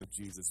of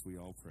Jesus we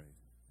all pray.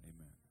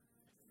 Amen.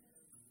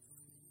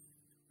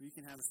 You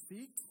can have a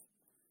seat.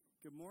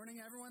 Good morning,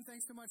 everyone.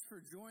 Thanks so much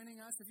for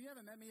joining us. If you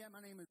haven't met me yet,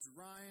 my name is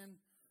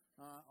Ryan.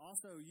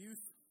 Also,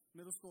 youth,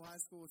 middle school, high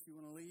school, if you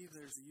want to leave,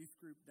 there's a youth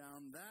group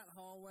down that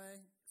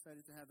hallway.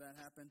 Excited to have that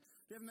happen.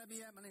 If you haven't met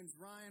me yet, my name is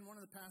Ryan, one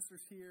of the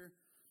pastors here.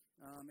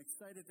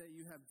 Excited that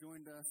you have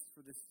joined us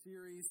for this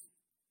series.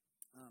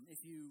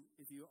 If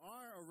you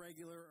are a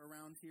regular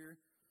around here,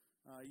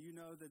 you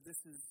know that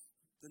this is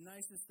the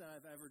nicest that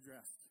I've ever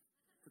dressed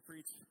to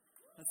preach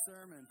a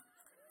sermon.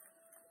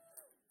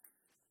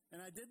 And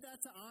I did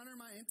that to honor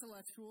my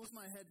intellectuals,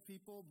 my head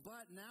people,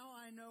 but now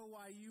I know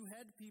why you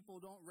head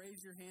people don't raise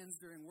your hands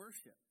during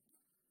worship.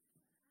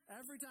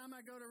 Every time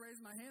I go to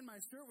raise my hand, my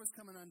shirt was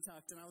coming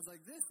untucked, and I was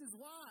like, this is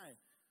why.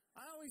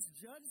 I always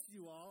judged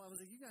you all. I was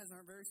like, you guys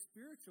aren't very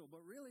spiritual,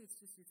 but really it's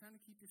just you're trying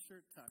to keep your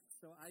shirt tucked.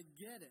 So I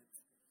get it.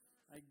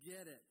 I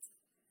get it.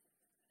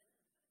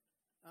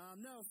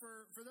 No,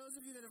 for those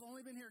of you that have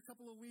only been here a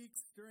couple of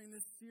weeks during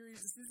this series,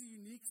 this is a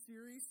unique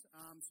series,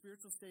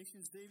 Spiritual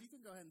Stations. Dave, you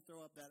can go ahead and throw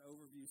up that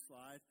overview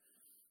slide,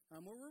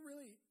 where we're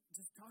really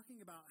just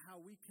talking about how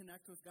we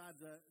connect with God.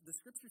 The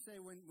scriptures say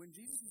when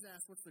Jesus is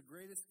asked what's the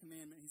greatest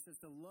commandment, he says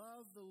to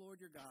love the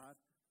Lord your God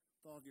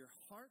with all of your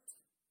heart,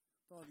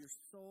 with all of your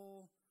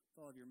soul,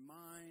 with all of your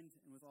mind,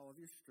 and with all of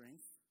your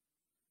strength.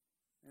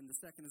 And the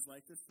second is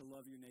like this, to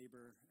love your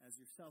neighbor as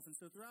yourself. And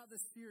so throughout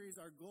this series,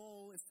 our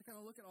goal is to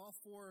kind of look at all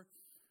four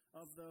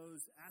of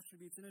those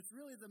attributes. And it's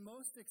really the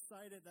most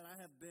excited that I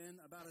have been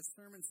about a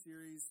sermon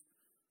series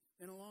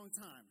in a long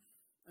time.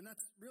 And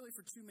that's really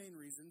for two main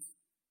reasons.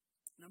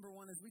 Number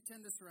one is we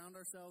tend to surround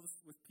ourselves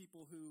with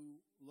people who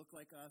look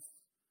like us,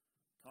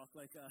 talk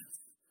like us,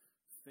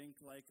 think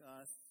like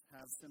us,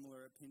 have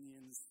similar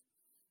opinions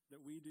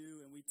that we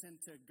do. And we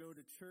tend to go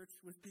to church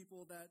with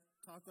people that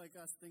talk like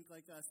us, think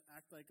like us,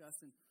 act like us.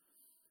 And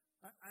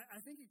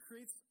I think it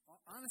creates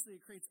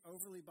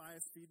overly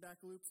biased feedback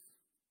loops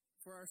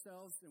for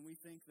ourselves, and we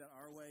think that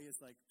our way is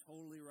like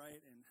totally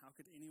right, and how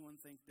could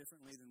anyone think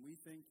differently than we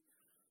think?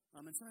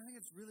 And so I think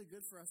it's really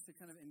good for us to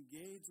kind of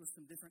engage with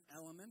some different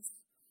elements.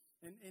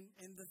 And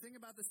the thing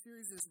about the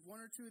series is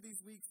one or two of these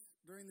weeks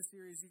during the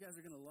series, you guys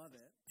are going to love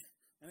it.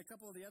 And a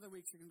couple of the other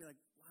weeks, you're going to be like,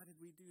 why did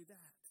we do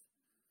that?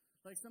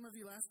 Like some of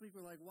you last week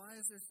were like,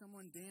 why is there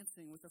someone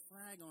dancing with a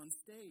flag on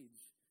stage?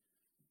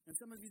 And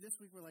some of you this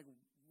week were like,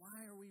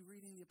 why are we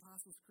reading the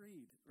Apostles'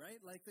 Creed, right?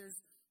 Like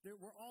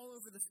we're all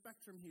over the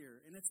spectrum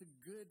here, and it's a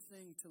good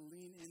thing to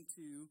lean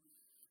into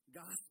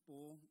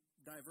gospel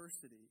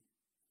diversity.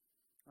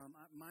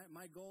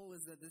 My goal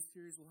is that this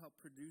series will help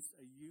produce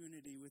a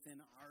unity within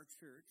our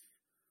church,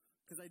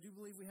 because I do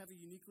believe we have a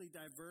uniquely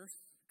diverse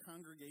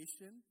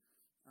congregation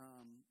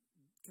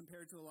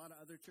compared to a lot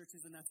of other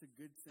churches, and that's a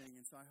good thing.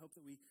 And so I hope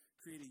that we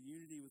create a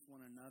unity with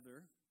one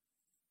another.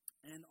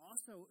 And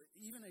also,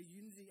 even a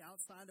unity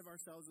outside of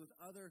ourselves with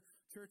other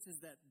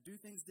churches that do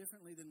things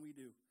differently than we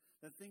do,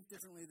 that think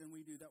differently than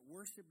we do, that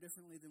worship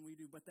differently than we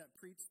do, but that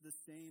preach the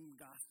same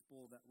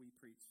gospel that we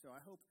preach. So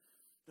I hope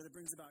that it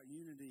brings about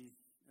unity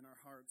in our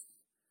hearts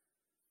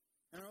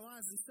and our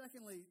lives. And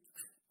secondly,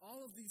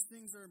 all of these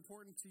things are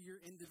important to your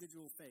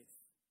individual faith.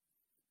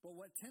 But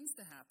what tends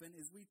to happen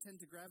is we tend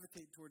to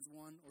gravitate towards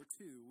one or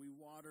two. We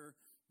water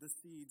the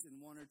seeds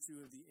in one or two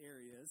of the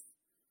areas.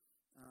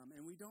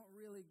 And we don't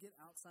really get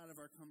outside of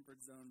our comfort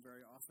zone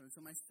very often.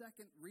 So my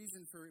second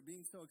reason for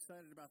being so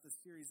excited about this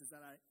series is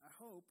that I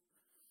hope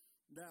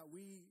that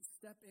we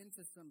step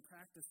into some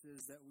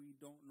practices that we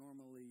don't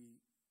normally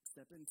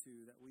step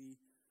into, that we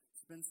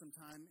spend some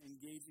time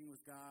engaging with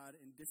God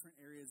in different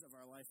areas of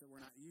our life that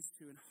we're not used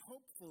to. And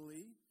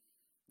hopefully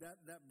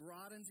that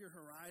broadens your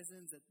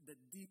horizons, that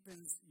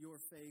deepens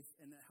your faith,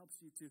 and that helps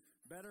you to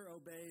better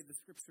obey the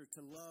scripture,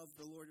 to love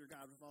the Lord your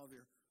God with all of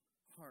your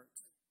heart,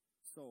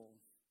 soul,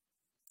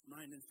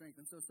 mind, and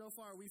strength. And so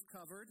far we've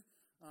covered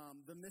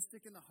the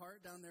mystic and the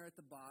heart down there at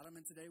the bottom,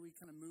 and today we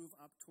kind of move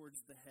up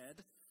towards the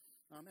head.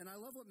 And I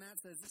love what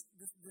Matt says.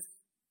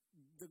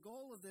 The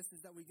goal of this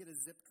is that we get a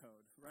zip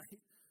code, right?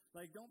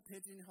 Like, don't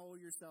pigeonhole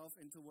yourself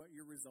into what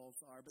your results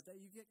are, but that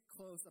you get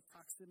close, a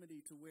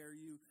proximity to where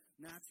you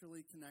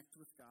naturally connect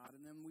with God,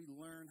 and then we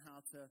learn how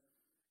to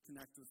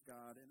connect with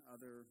God in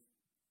other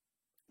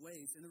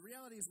ways. And the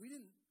reality is we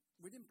didn't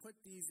put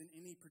these in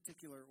any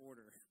particular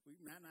order.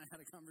 Matt and I had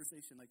a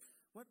conversation, like,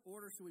 what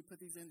order should we put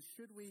these in?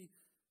 Should we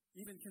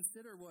even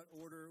consider what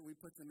order we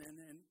put them in?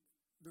 And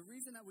the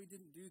reason that we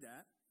didn't do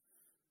that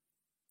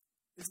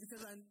is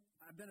because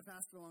I've been a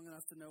pastor long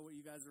enough to know what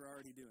you guys are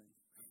already doing.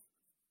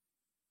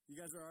 You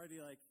guys are already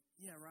like,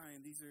 yeah,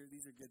 Ryan, these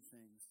are good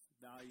things,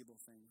 valuable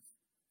things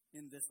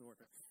in this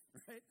order,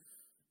 right?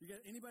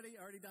 Anybody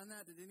already done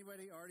that? Did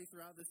anybody already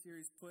throughout the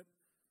series put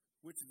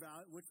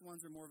which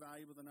ones are more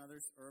valuable than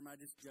others, or am I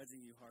just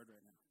judging you hard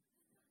right now?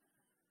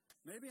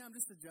 Maybe I'm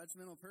just a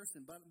judgmental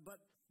person, but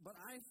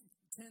I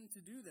tend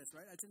to do this,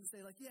 right? I tend to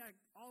say, like, yeah,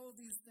 all of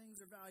these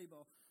things are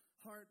valuable.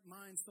 Heart,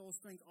 mind, soul,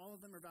 strength, all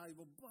of them are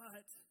valuable,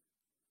 but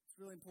it's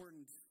really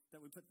important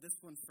that we put this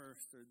one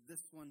first or this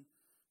one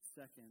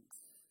second.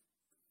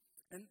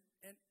 And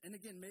And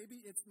again, maybe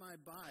it's my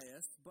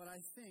bias, but I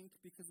think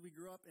because we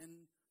grew up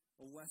in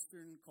a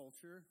Western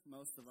culture,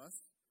 most of us,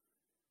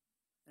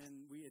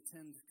 and we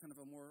attend kind of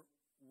a more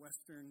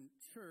Western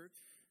church,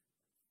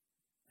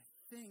 I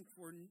think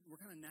we're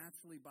kind of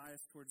naturally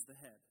biased towards the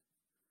head.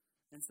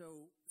 And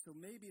so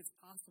maybe it's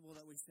possible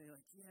that we say,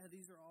 like, yeah,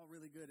 these are all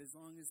really good as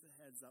long as the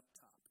head's up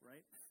top,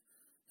 right?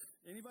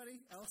 Anybody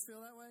else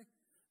feel that way?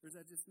 Or is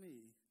that just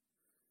me?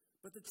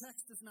 But the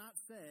text does not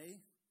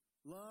say,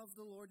 love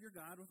the Lord your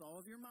God with all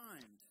of your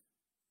mind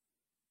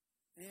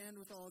and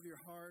with all of your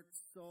heart,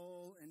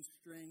 soul, and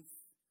strength.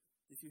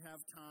 If you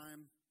have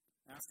time,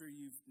 after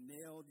you've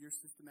nailed your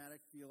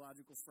systematic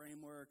theological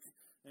framework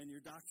and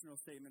your doctrinal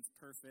statement's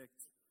perfect,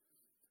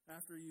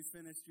 after you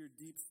finish your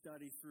deep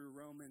study through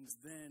Romans,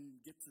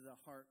 then get to the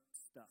heart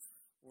stuff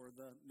or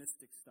the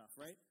mystic stuff,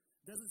 right?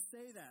 It doesn't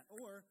say that.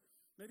 Or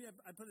maybe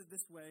I put it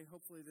this way.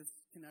 Hopefully this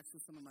connects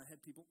with some of my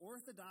head people.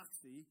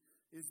 Orthodoxy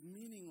is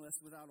meaningless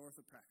without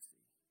orthopraxy.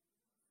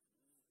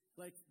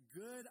 Like,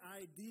 good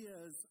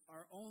ideas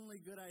are only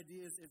good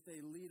ideas if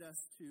they lead us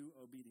to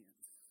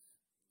obedience.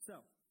 So,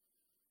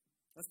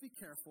 let's be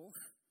careful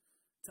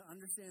to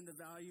understand the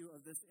value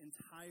of this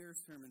entire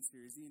sermon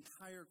series, the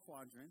entire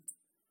quadrant,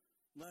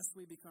 lest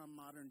we become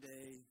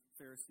modern-day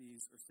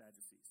Pharisees or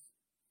Sadducees.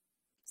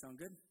 Sound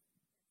good?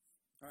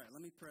 All right,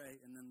 let me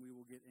pray, and then we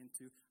will get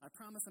into... I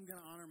promise I'm going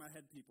to honor my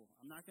head people.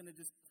 I'm not going to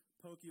just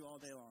poke you all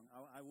day long.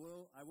 I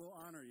will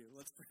honor you.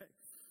 Let's pray.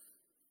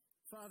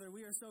 Father,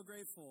 we are so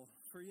grateful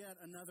for yet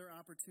another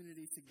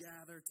opportunity to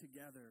gather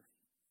together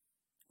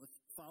with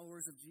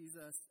followers of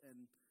Jesus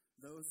and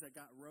those that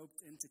got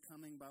roped into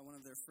coming by one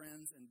of their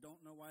friends and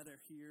don't know why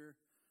they're here,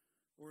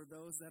 or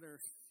those that are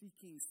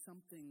seeking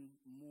something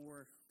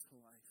more to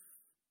life,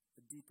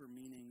 a deeper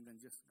meaning than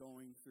just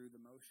going through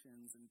the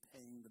motions and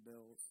paying the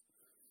bills.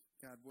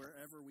 God,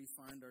 wherever we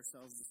find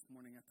ourselves this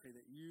morning, I pray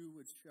that you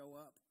would show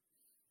up.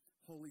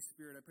 Holy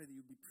Spirit, I pray that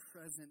you would be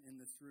present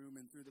in this room,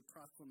 and through the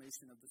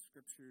proclamation of the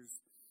Scriptures,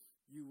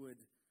 you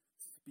would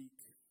speak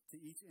to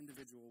each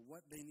individual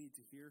what they need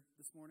to hear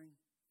this morning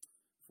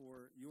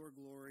for your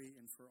glory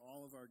and for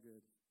all of our good.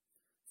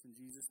 It's in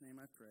Jesus'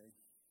 name I pray.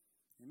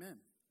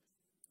 Amen.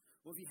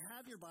 Well, if you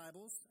have your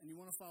Bibles and you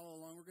want to follow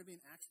along, we're going to be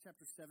in Acts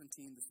chapter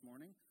 17 this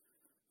morning.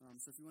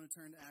 So if you want to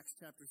turn to Acts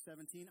chapter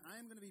 17, I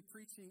am going to be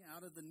preaching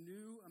out of the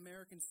New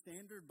American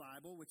Standard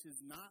Bible, which is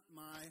not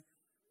my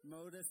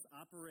modus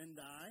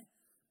operandi.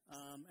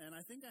 And I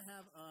think I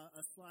have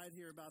a slide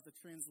here about the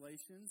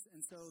translations.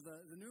 And so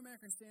the New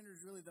American Standard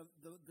is really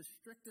the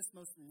strictest,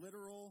 most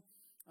literal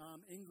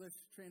English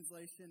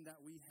translation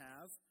that we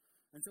have.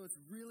 And so it's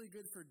really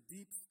good for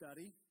deep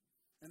study.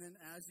 And then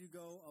as you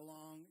go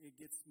along, it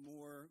gets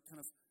more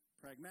kind of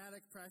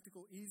pragmatic,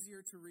 practical,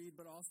 easier to read,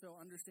 but also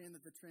understand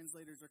that the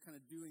translators are kind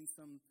of doing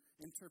some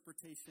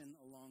interpretation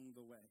along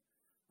the way.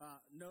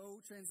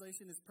 No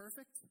translation is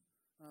perfect.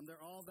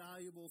 They're all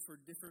valuable for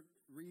different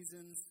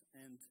reasons.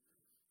 And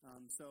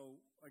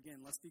so,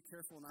 again, let's be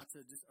careful not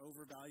to just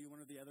overvalue one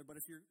or the other. But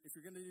if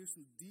you're going to do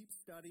some deep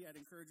study, I'd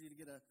encourage you to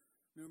get a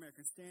New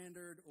American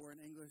Standard or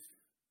an English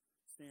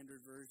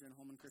Standard Version,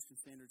 Holman Christian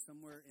Standard,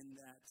 somewhere in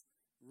that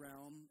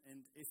realm.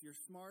 And if you're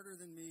smarter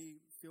than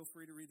me, feel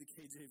free to read the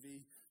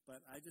KJV.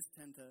 But I just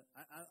tend to,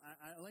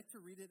 I like to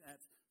read it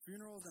at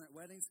funerals and at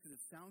weddings because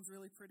it sounds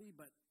really pretty,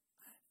 but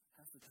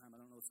half the time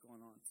I don't know what's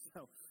going on.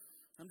 So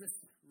I'm just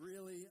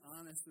really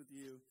honest with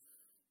you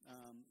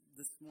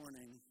this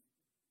morning.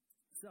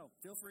 So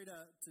feel free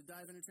to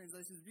dive into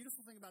translations. The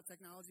beautiful thing about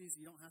technology is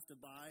you don't have to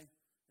buy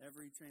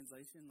every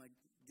translation. Like,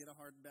 get a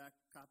hardback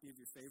copy of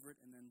your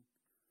favorite and then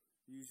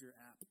use your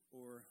app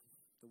or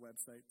the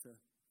website to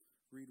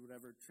read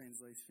whatever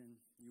translation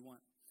you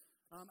want.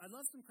 I'd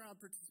love some crowd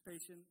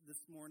participation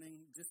this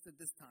morning, just at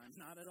this time,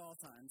 not at all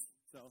times.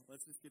 So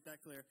let's just get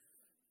that clear.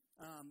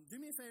 Do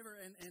me a favor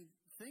and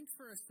think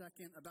for a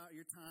second about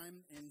your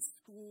time in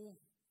school,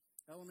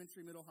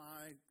 elementary, middle,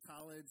 high,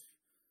 college,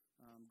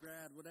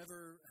 grad,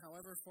 whatever,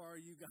 however far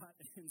you got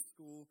in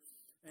school.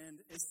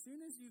 And as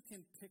soon as you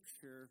can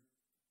picture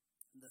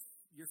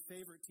your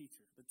favorite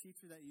teacher, the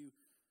teacher that you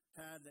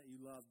had that you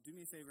loved, do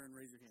me a favor and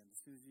raise your hand as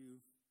soon as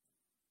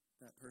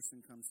that person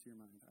comes to your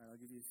mind. All right,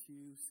 I'll give you a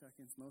few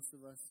seconds, most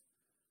of us.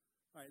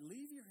 All right,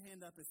 leave your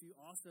hand up if you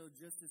also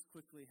just as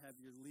quickly have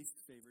your least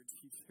favorite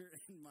teacher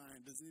in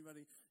mind. Does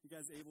anybody, you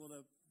guys able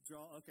to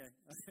draw? Okay.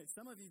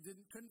 Some of you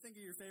couldn't think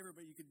of your favorite,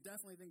 but you could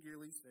definitely think of your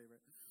least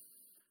favorite.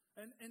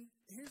 And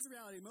here's the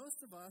reality.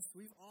 Most of us,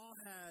 we've all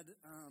had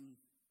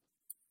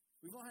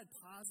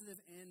positive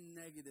and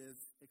negative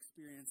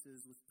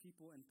experiences with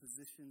people in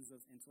positions of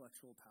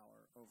intellectual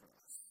power over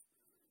us.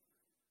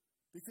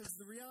 Because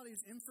the reality is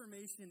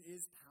information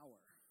is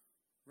power,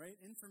 right?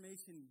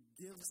 Information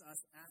gives us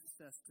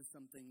access to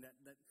something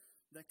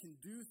that can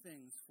do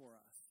things for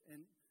us.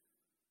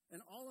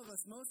 And all of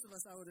us, most of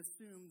us, I would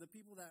assume, the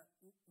people that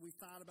we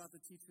thought about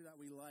the teacher that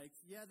we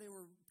liked, yeah, they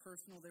were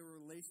personal, they were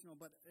relational,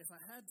 but if I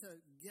had to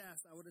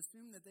guess, I would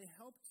assume that they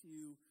helped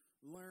you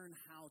learn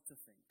how to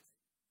think.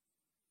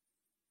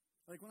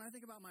 Like when I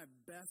think about my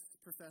best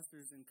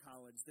professors in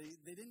college, they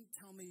didn't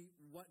tell me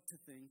what to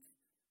think.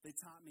 They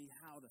taught me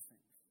how to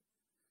think.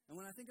 And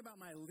when I think about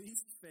my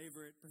least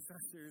favorite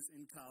professors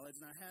in college,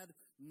 and I had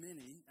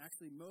many,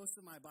 actually most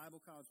of my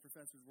Bible college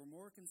professors were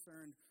more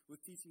concerned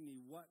with teaching me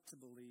what to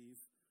believe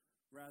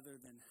rather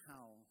than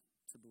how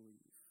to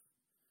believe.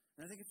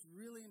 And I think it's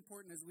really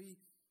important as we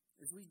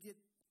get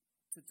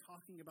to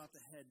talking about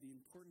the head, the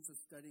importance of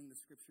studying the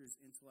scriptures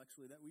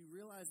intellectually, that we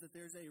realize that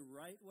there's a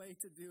right way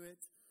to do it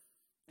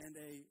and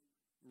a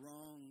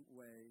wrong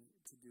way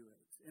to do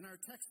it. In our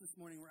text this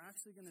morning, we're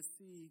actually going to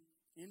see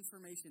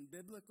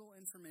biblical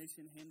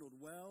information handled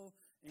well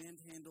and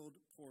handled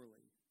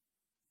poorly.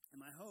 And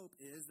my hope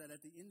is that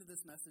at the end of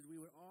this message, we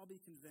would all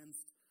be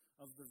convinced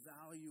of the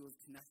value of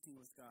connecting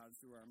with God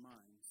through our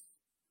minds.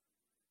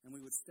 And we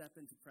would step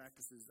into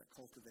practices that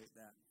cultivate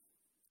that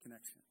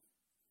connection.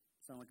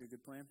 Sound like a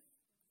good plan?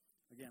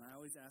 Again, I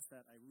always ask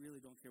that. I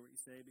really don't care what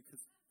you say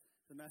because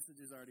the message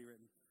is already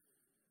written.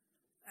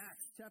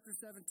 Acts chapter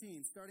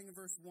 17, starting in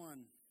verse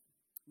 1.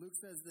 Luke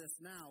says this,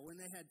 "Now, when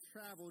they had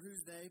traveled,"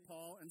 who's they?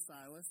 Paul and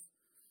Silas.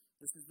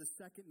 This is the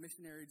second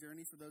missionary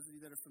journey for those of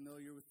you that are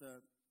familiar with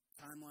the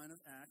timeline of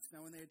Acts.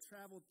 Now, when they had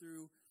traveled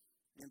through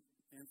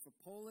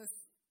Amphipolis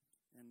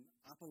and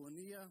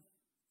Apollonia,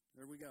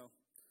 there we go.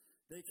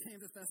 They came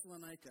to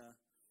Thessalonica,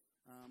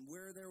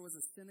 where there was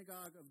a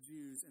synagogue of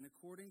Jews, and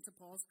according to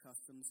Paul's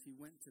customs, he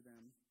went to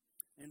them.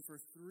 And for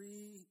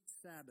 3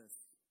 Sabbaths,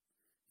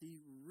 he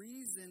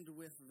reasoned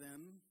with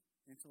them,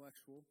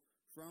 intellectual,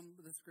 from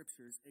the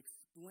scriptures,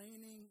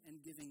 explaining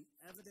and giving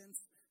evidence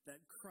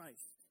that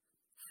Christ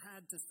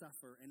had to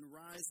suffer and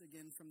rise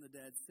again from the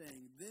dead,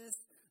 saying, "This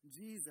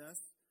Jesus,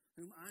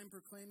 whom I'm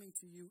proclaiming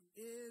to you,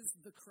 is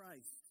the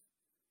Christ."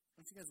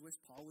 Don't you guys wish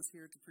Paul was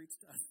here to preach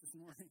to us this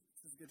morning?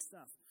 This is good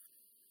stuff.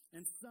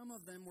 And some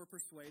of them were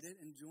persuaded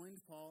and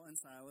joined Paul and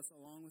Silas,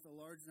 along with a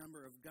large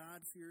number of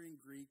God-fearing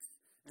Greeks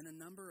and a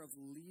number of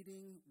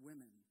leading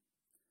women.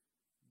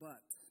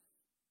 But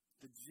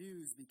the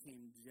Jews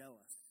became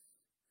jealous,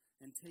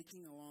 and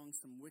taking along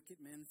some wicked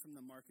men from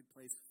the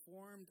marketplace,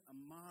 formed a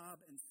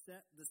mob and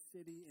set the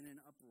city in an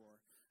uproar,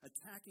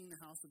 attacking the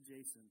house of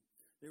Jason.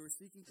 They were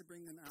seeking to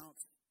bring them out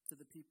to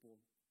the people.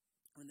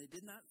 When they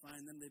did not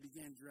find them, they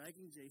began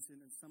dragging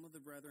Jason and some of the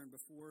brethren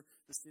before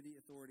the city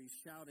authorities,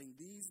 shouting,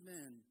 "These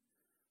men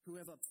who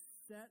have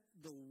upset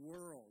the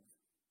world,"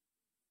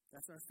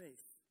 that's our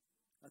faith,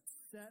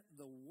 "upset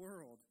the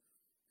world,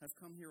 have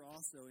come here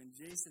also, and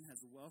Jason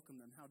has welcomed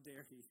them. How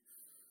dare he?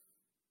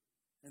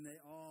 And they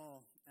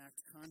all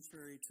act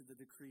contrary to the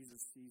decrees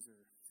of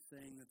Caesar,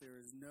 saying that there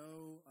is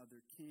no other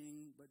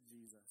king but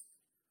Jesus."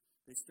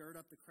 They stirred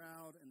up the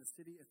crowd and the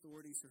city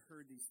authorities who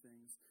heard these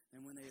things,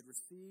 and when they had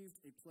received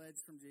a pledge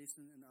from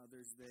Jason and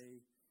others,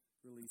 they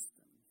released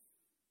them.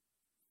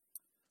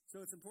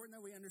 So it's important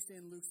that we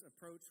understand Luke's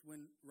approach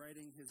when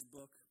writing his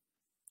book.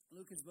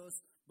 Luke is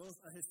both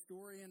a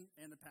historian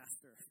and a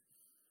pastor.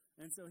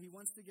 And so he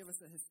wants to give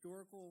us a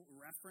historical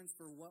reference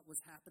for what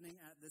was happening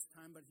at this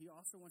time, but he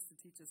also wants to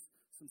teach us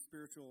some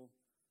spiritual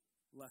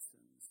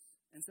lessons.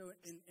 And so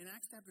in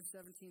Acts chapter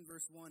 17,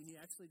 verse 1, he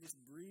actually just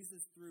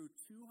breezes through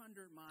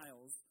 200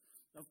 miles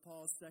of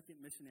Paul's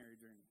second missionary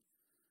journey.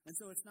 And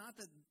so it's not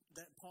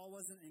that Paul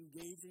wasn't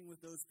engaging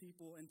with those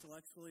people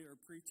intellectually or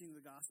preaching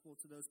the gospel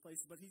to those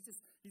places, but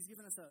he's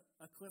given us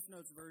a Cliff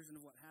Notes version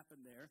of what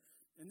happened there.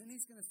 And then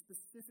he's going to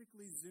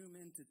specifically zoom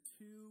into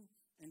 2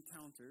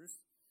 encounters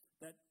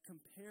that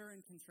compare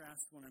and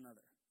contrast one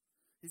another.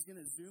 He's going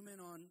to zoom in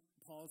on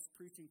Paul's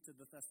preaching to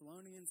the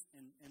Thessalonians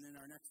and in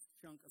our next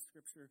chunk of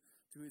scripture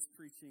to his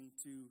preaching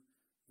to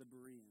the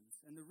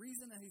Bereans. And the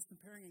reason that he's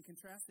comparing and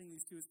contrasting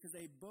these two is because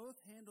they both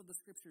handled the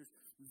scriptures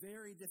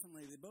very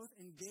differently. They both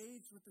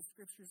engaged with the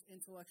scriptures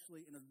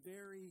intellectually in a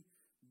very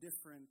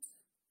different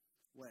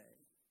way.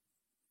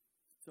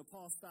 So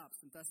Paul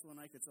stops in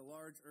Thessalonica. It's a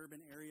large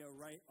urban area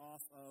right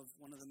off of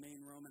one of the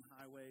main Roman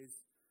highways.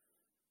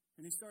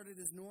 And he started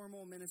his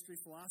normal ministry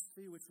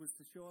philosophy, which was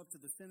to show up to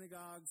the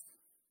synagogues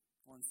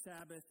on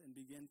Sabbath and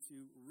begin to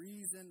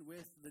reason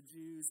with the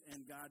Jews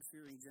and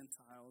God-fearing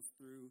Gentiles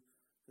through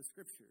the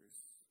scriptures.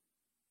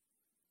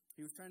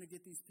 He was trying to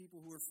get these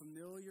people who were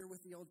familiar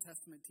with the Old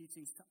Testament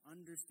teachings to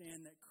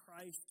understand that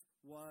Christ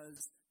was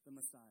the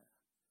Messiah.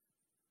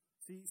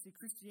 See,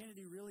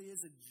 Christianity really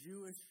is a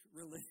Jewish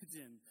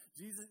religion.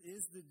 Jesus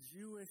is the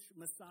Jewish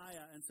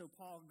Messiah. And so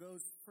Paul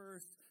goes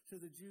first to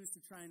the Jews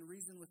to try and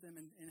reason with them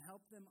and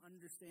help them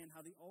understand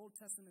how the Old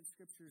Testament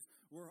scriptures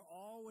were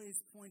always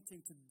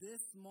pointing to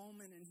this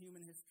moment in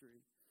human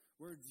history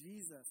where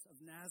Jesus of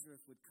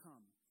Nazareth would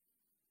come,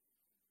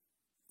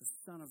 the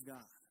Son of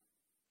God,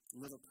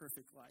 live a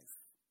perfect life,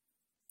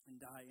 and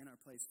die in our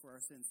place for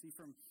our sins. See,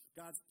 from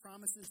God's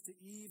promises to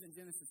Eve in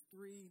Genesis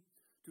 3,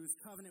 to his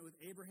covenant with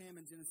Abraham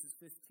in Genesis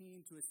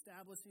 15, to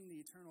establishing the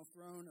eternal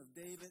throne of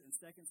David in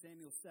 2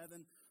 Samuel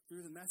 7,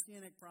 through the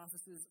messianic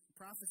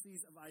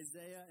prophecies of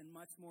Isaiah and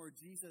much more,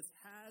 Jesus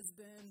has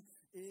been,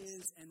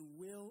 is, and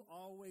will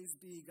always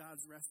be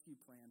God's rescue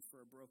plan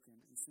for a broken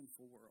and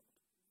sinful world.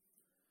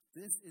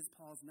 This is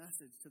Paul's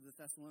message to the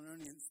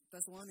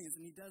Thessalonians,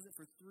 and he does it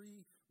for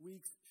 3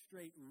 weeks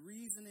straight,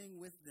 reasoning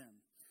with them,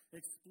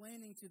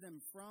 explaining to them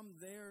from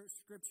their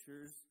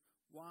scriptures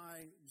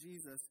why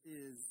Jesus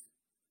is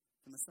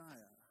the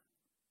Messiah.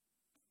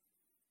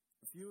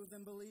 A few of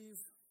them believe.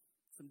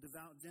 Some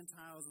devout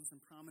Gentiles and some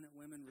prominent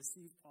women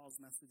receive Paul's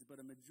message, but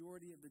a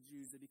majority of the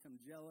Jews, they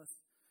become jealous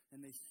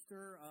and they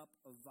stir up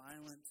a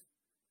violent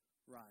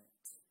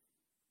riot.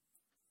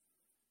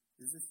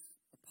 Is this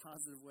a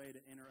positive way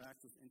to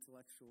interact with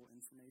intellectual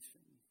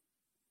information?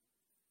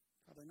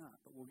 Probably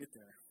not, but we'll get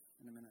there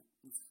in a minute.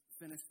 Let's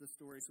finish the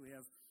story so we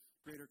have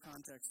greater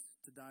context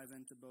to dive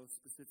into both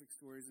specific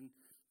stories. In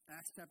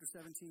Acts chapter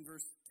 17,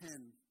 verse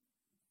 10,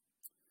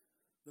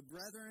 the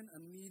brethren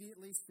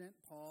immediately sent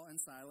Paul and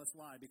Silas.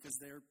 Why? Because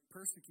they're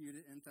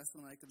persecuted in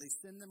Thessalonica. They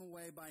send them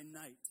away by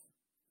night.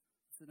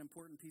 It's an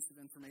important piece of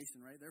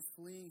information, right? They're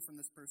fleeing from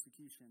this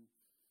persecution.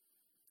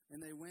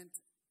 And they went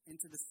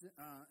into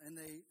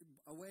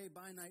away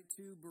by night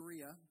to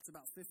Berea. It's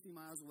about 50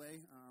 miles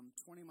away,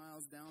 20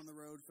 miles down the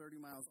road, 30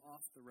 miles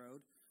off the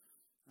road.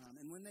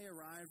 And when they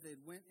arrived, they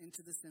went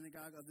into the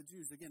synagogue of the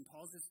Jews. Again,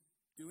 Paul's just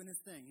doing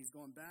his thing. He's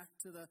going back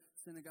to the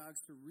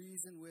synagogues to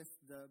reason with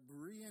the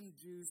Berean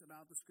Jews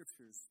about the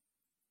scriptures.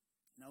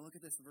 Now look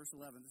at this, verse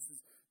 11. This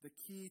is the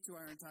key to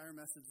our entire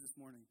message this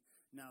morning.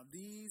 Now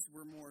these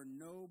were more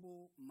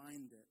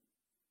noble-minded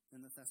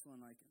than the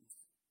Thessalonians,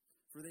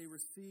 for they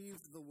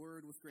received the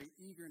word with great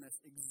eagerness,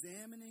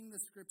 examining the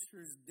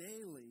scriptures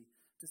daily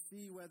to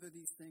see whether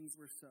these things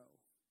were so.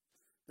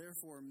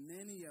 Therefore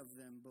many of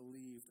them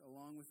believed,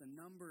 along with a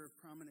number of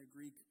prominent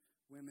Greek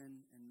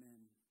women and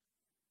men.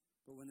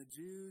 But when the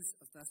Jews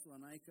of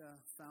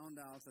Thessalonica found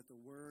out that the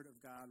word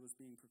of God was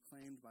being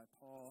proclaimed by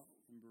Paul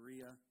in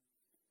Berea,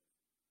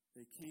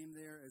 they came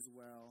there as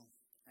well,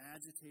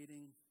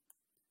 agitating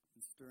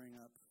and stirring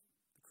up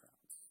the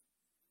crowds.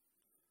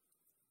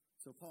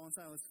 So Paul and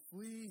Silas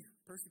flee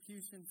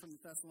persecution from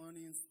the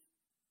Thessalonians,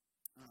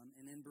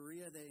 and in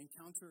Berea they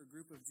encounter a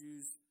group of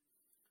Jews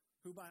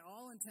who by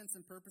all intents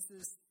and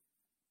purposes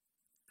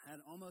had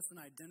almost an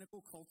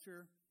identical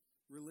culture,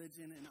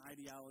 religion, and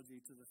ideology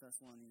to the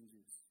Thessalonian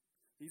Jews.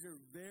 These are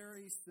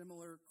very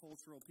similar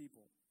cultural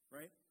people,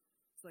 right?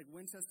 It's like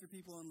Winchester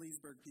people and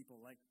Leesburg people.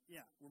 Like,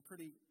 yeah, we're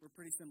pretty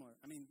similar.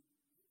 I mean,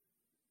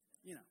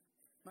 you know,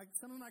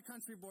 some of my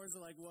country boys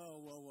are like, whoa.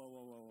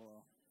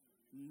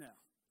 No.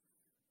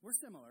 We're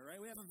similar,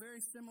 right? We have a very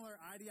similar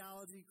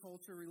ideology,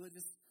 culture,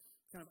 religious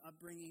kind of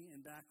upbringing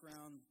and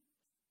background.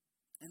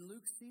 And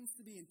Luke seems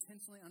to be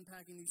intentionally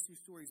unpacking these two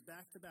stories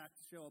back to back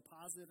to show a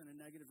positive and a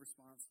negative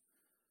response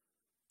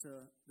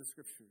to the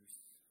scriptures.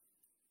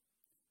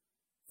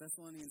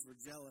 Thessalonians were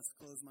jealous,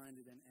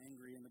 closed-minded, and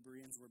angry, and the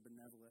Bereans were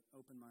benevolent,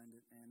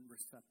 open-minded, and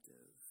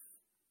receptive.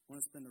 I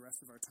want to spend the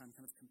rest of our time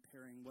kind of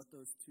comparing what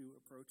those two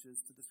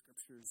approaches to the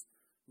scriptures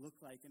look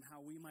like and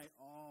how we might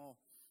all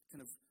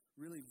kind of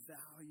really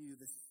value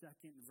the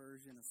second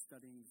version of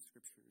studying the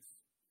scriptures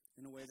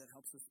in a way that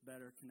helps us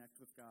better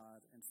connect with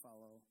God and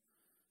follow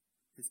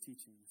his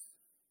teachings.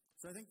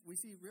 So I think we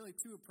see really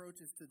two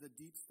approaches to the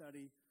deep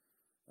study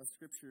of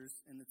scriptures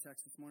in the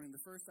text this morning.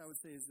 The first I would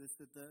say is this,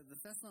 that the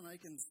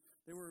Thessalonians,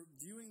 they were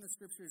viewing the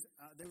scriptures,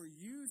 they were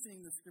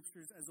using the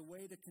scriptures as a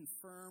way to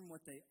confirm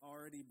what they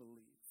already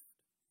believed.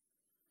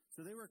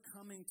 So they were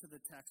coming to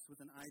the text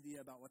with an idea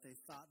about what they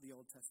thought the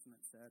Old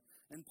Testament said.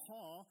 And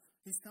Paul,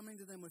 he's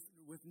coming to them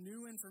with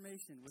new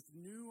information, with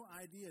new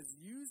ideas,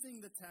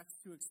 using the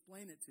text to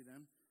explain it to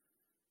them.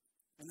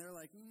 And they're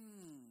like,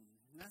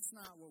 that's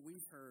not what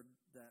we've heard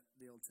that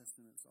the Old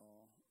Testament's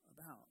all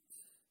about.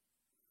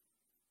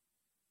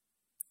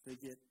 They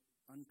get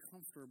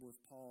uncomfortable with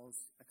Paul's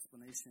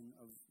explanation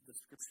of the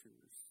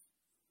scriptures.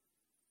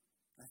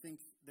 I think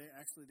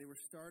they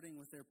were starting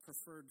with their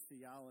preferred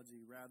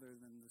theology rather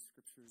than the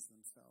scriptures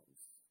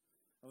themselves.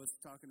 I was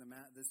talking to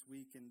Matt this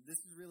week, and this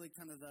is really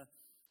kind of the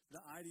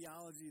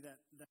ideology that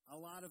a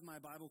lot of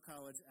my Bible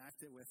college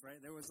acted with,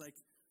 right? There was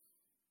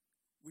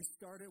we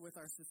started with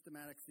our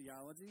systematic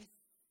theology.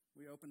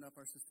 We opened up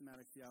our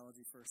systematic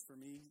theology first. For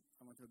me,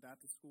 I went to a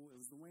Baptist school.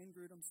 It was the Wayne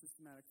Grudem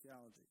systematic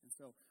theology. And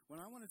so when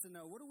I wanted to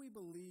know, what do we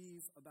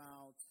believe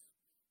about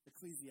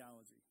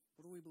ecclesiology?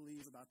 What do we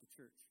believe about the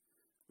church?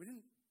 We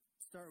didn't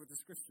start with the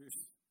scriptures.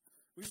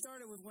 We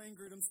started with Wayne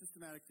Grudem's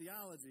systematic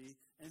theology,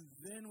 and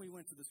then we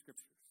went to the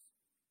scriptures.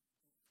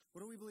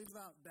 What do we believe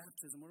about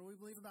baptism? What do we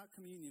believe about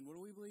communion? What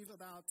do we believe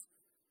about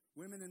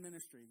women in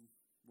ministry?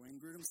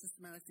 Wayne Grudem's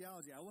systematic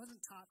theology. I wasn't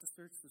taught to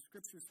search the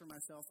scriptures for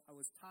myself. I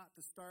was taught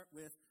to start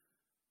with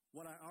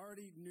what I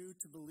already knew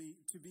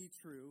to be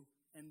true,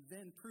 and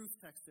then proof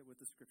text it with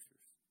the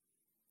scriptures.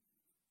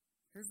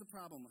 Here's the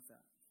problem with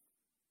that.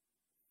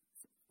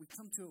 We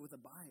come to it with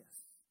a bias.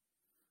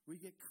 We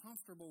get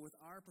comfortable with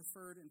our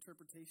preferred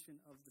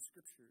interpretation of the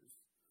scriptures.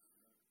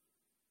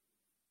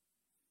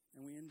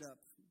 And we end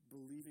up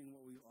believing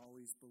what we've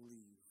always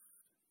believed.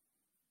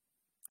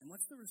 And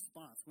what's the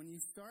response? When you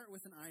start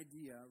with an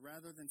idea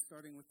rather than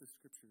starting with the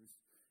scriptures,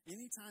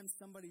 anytime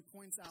somebody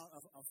points out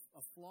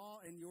a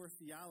flaw in your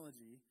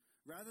theology,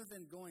 rather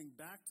than going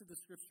back to the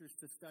scriptures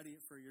to study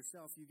it for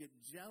yourself, you get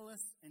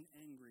jealous and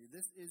angry.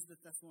 This is the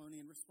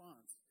Thessalonian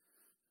response.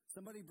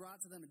 Somebody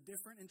brought to them a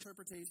different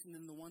interpretation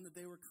than the one that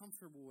they were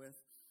comfortable with,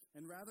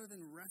 and rather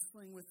than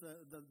wrestling with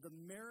the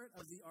merit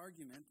of the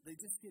argument, they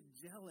just get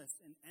jealous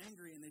and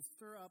angry, and they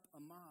stir up a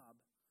mob.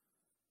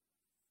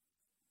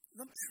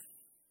 Let me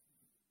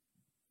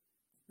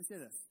say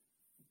this.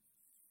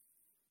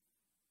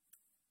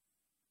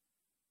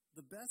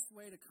 The best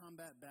way to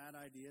combat bad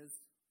ideas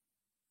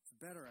is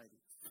better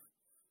ideas.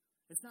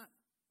 It's not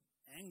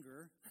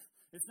anger.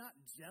 It's not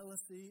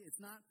jealousy. It's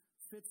not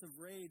fits of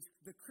rage.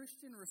 The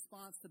Christian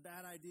response to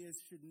bad ideas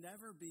should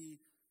never be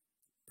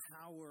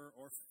power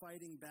or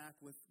fighting back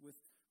with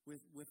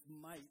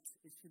might.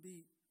 It should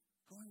be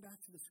going back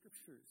to the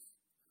scriptures,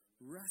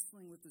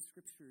 wrestling with the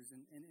scriptures,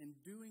 and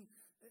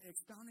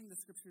expounding the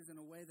scriptures in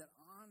a way that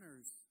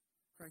honors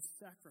Christ's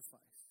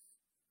sacrifice.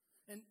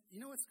 And you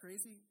know what's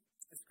crazy?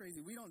 It's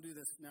crazy. We don't do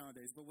this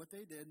nowadays, but what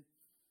they did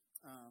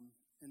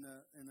in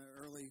the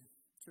early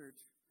church,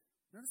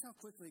 notice how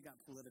quickly it got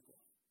political.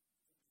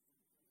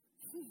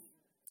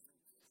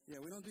 Yeah,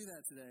 we don't do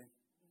that today.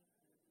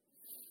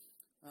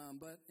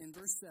 But in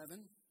verse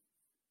 7,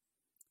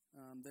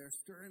 they're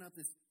stirring up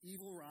this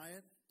evil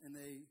riot, and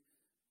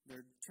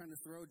they're trying to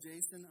throw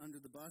Jason under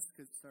the bus.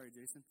 Sorry,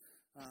 Jason.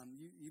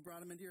 You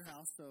brought him into your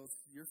house, so it's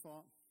your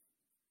fault.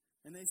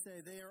 And they say,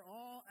 they are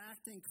all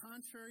acting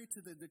contrary to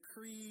the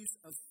decrees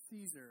of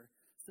Caesar,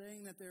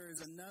 saying that there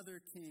is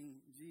another king,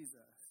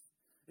 Jesus.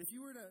 If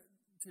you were to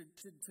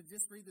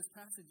just read this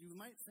passage, you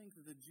might think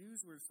that the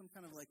Jews were some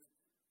kind of like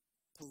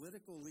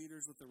political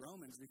leaders with the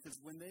Romans, because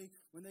when they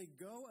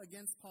go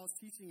against Paul's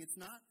teaching, it's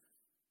not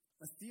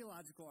a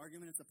theological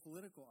argument, it's a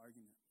political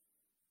argument.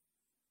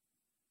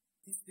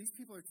 These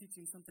people are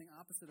teaching something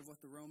opposite of what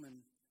the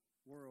Roman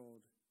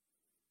world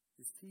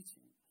is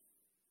teaching.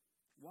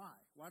 Why?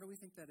 Why do we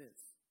think that is?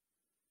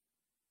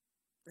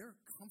 They're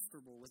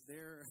comfortable with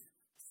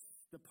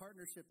the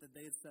partnership that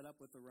they had set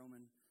up with the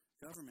Roman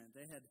government.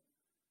 They'd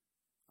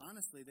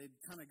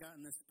kind of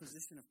gotten this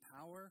position of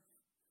power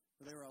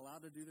where they were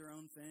allowed to do their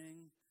own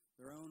thing,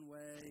 their own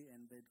way,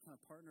 and they'd kind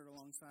of partnered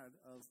alongside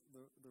of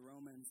the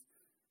Romans.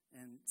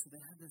 And so they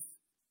had this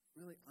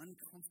really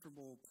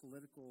uncomfortable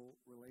political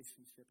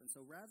relationship. And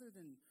so rather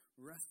than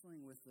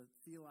wrestling with the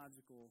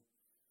theological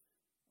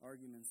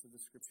arguments of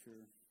the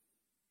scripture,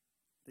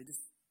 they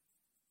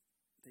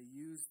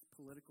used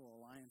political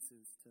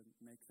alliances to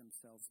make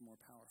themselves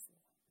more powerful.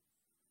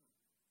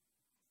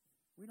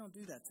 We don't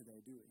do that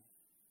today, do we?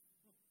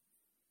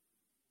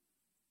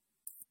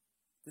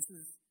 This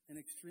is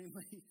an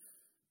extremely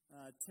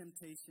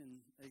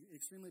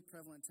extremely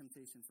prevalent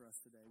temptation for us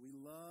today. We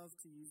love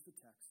to use the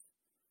text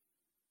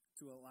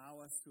to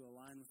allow us to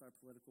align with our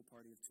political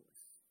party of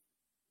choice.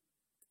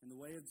 And the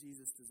way of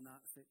Jesus does not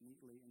fit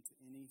neatly into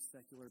any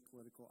secular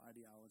political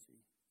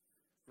ideology.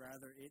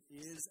 Rather, it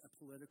is a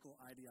political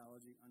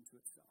ideology unto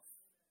itself.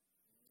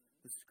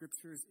 The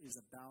scriptures is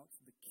about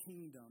the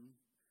kingdom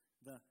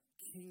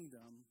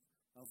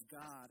of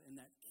God, and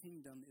that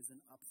kingdom is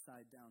an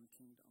upside-down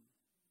kingdom.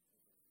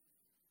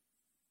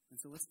 And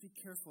so let's be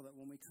careful that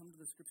when we come to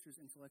the scriptures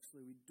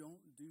intellectually, we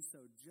don't do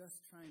so just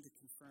trying to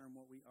confirm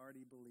what we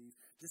already believe,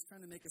 just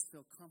trying to make us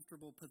feel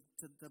comfortable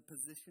to the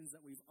positions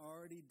that we've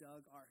already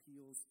dug our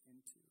heels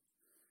into.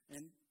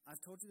 And I've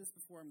told you this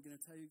before, I'm going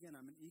to tell you again,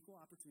 I'm an equal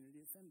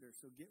opportunity offender,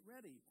 so get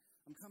ready.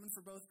 I'm coming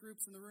for both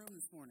groups in the room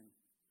this morning.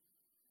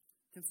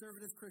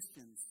 Conservative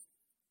Christians,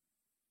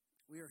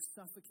 we are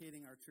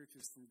suffocating our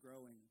churches from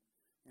growing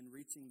and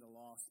reaching the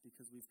lost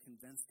because we've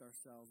convinced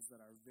ourselves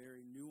that our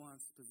very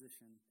nuanced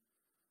position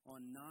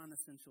on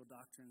non-essential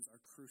doctrines are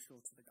crucial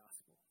to the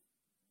gospel.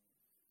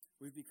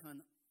 We've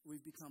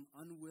become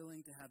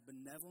unwilling to have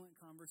benevolent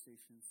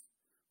conversations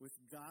with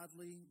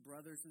godly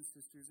brothers and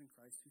sisters in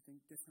Christ who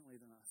think differently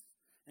than us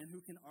and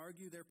who can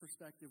argue their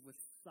perspective with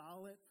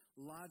solid,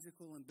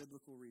 logical, and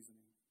biblical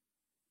reasoning.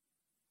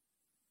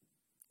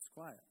 It's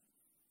quiet.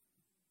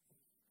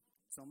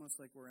 It's almost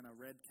like we're in a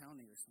red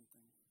county or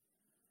something.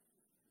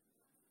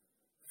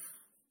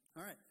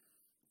 All right,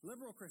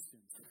 liberal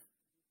Christians.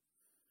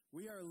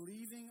 We are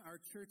leaving our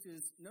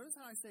churches. Notice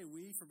how I say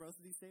we for both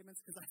of these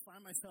statements, because I find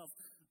myself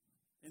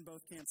in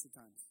both camps at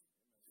times.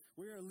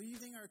 We are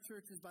leaving our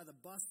churches by the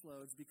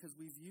busloads because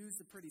we've used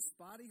a pretty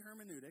spotty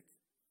hermeneutic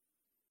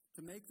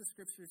to make the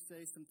scriptures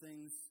say some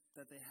things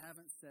that they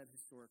haven't said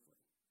historically,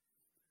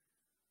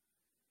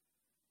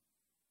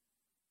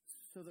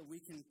 so that we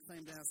can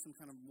claim to have some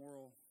kind of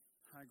moral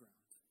high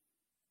ground.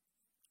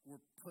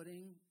 We're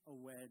putting a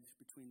wedge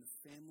between the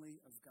family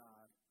of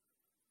God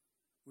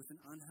with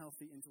an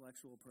unhealthy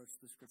intellectual approach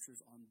to the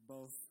scriptures on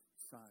both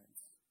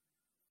sides.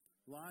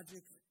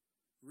 Logic,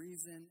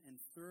 reason,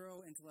 and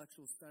thorough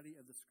intellectual study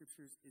of the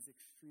scriptures is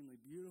extremely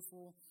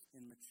beautiful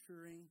and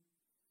maturing,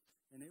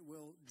 and it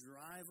will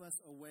drive us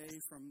away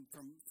from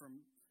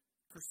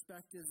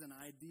perspectives and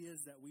ideas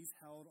that we've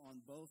held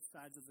on both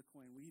sides of the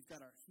coin. We've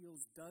got our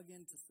heels dug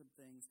into some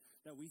things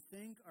that we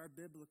think are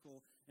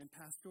biblical, and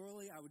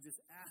pastorally, I would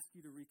just ask you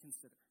to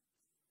reconsider.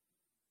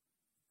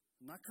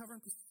 I'm not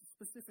covering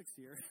specifics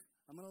here.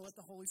 I'm going to let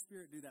the Holy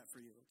Spirit do that for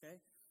you, okay?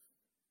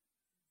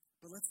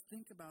 But let's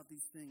think about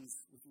these things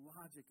with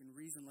logic and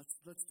reason. Let's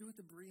do what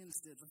the Bereans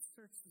did. Let's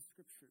search the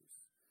Scriptures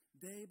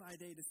day by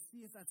day to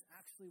see if that's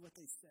actually what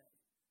they say,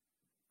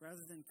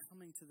 rather than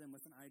coming to them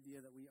with an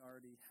idea that we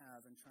already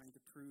have and trying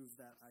to prove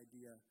that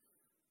idea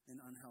in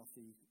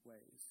unhealthy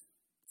ways.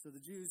 So the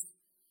Jews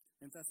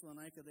in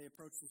Thessalonica, they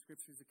approached the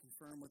Scriptures to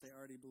confirm what they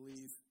already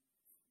believe.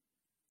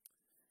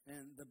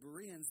 And the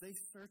Bereans, they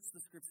searched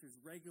the Scriptures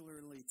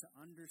regularly to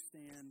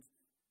understand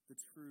the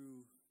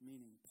true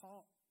meaning.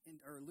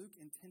 Luke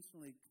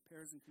intentionally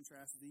compares and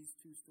contrasts these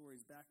two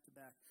stories back to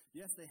back.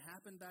 Yes, they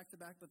happen back to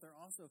back, but they're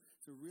also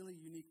it's a really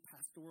unique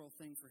pastoral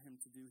thing for him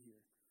to do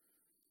here.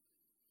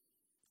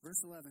 Verse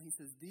 11, he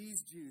says,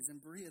 these Jews in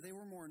Berea, they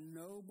were more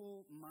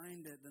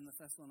noble-minded than the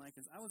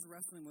Thessalonians. I was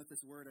wrestling with this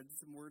word. I did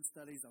some word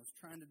studies. I was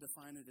trying to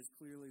define it as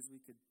clearly as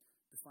we could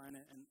define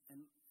it,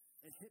 and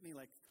it hit me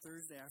like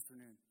Thursday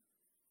afternoon.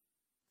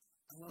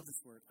 I love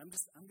this word. I'm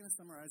going to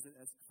summarize it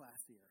as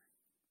classier.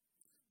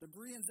 The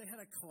Bereans, they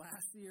had a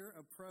classier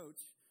approach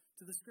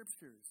to the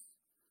Scriptures.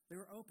 They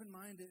were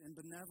open-minded and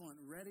benevolent,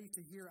 ready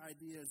to hear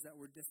ideas that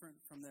were different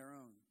from their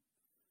own.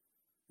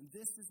 And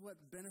this is what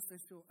a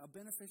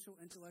beneficial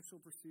intellectual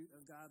pursuit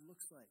of God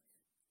looks like.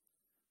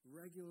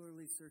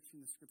 Regularly searching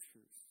the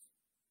Scriptures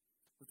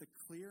with a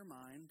clear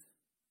mind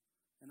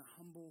and a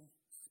humble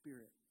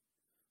spirit,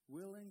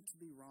 willing to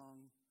be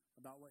wrong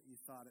about what you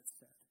thought it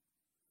said.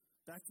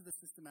 Back to the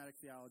systematic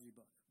theology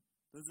book.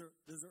 Those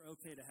are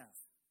okay to have.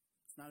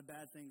 It's not a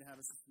bad thing to have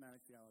a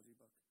systematic theology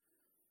book.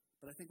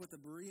 But I think what the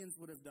Bereans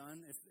would have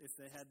done if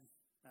they had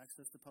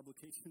access to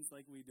publications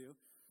like we do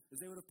is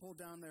they would have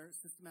pulled down their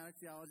systematic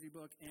theology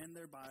book and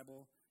their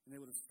Bible, and they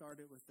would have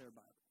started with their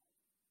Bible.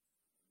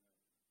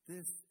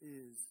 This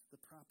is the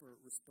proper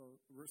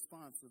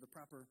response or the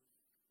proper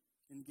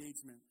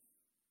engagement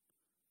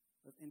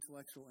of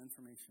intellectual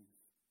information.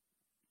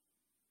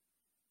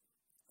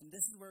 And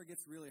this is where it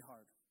gets really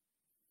hard.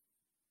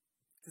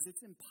 Because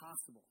it's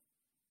impossible.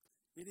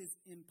 It is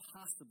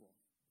impossible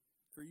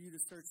for you to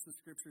search the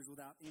Scriptures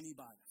without any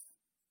bias.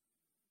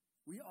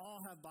 We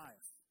all have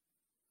bias.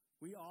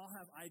 We all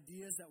have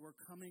ideas that we're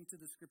coming to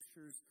the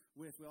Scriptures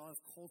with. We all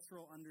have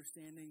cultural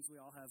understandings.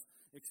 We all have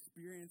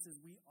experiences.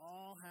 We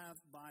all have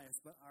bias.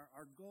 But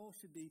our goal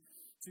should be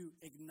to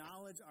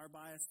acknowledge our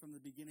bias from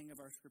the beginning of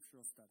our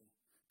scriptural study.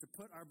 To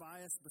put our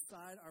bias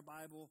beside our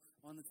Bible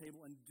on the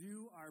table and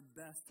do our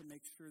best to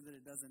make sure that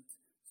it doesn't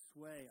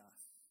sway us.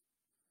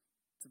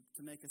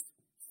 To make us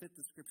fit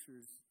the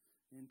Scriptures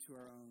into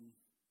our own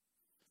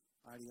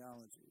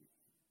ideology.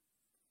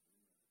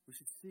 We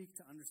should seek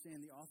to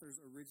understand the author's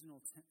original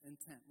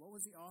intent. What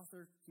was the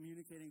author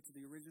communicating to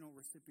the original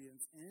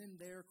recipients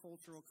in their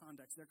cultural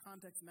context? Their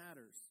context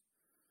matters.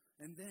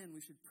 And then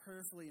we should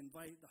prayerfully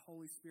invite the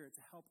Holy Spirit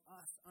to help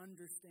us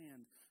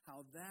understand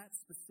how that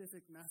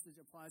specific message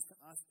applies to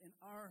us in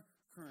our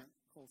current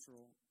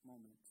cultural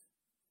moment.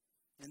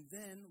 And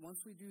then,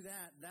 once we do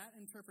that, that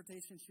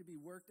interpretation should be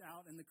worked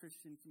out in the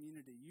Christian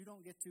community. You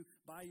don't get to,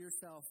 by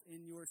yourself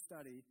in your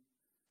study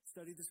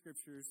the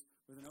Scriptures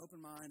with an open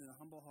mind and a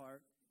humble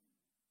heart,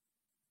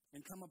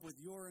 and come up with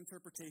your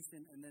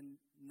interpretation and then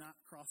not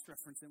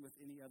cross-reference it with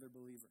any other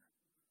believer.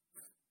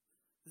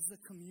 This is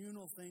a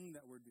communal thing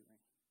that we're doing.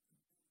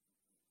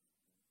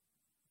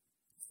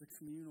 It's a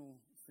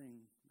communal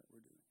thing that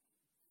we're doing.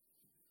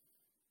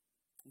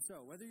 And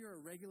so, whether you're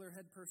a regular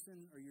head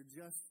person or you're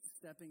just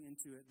stepping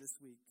into it this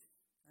week,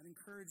 I'd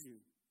encourage you,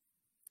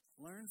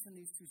 learn from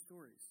these two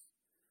stories.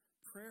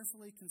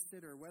 Prayerfully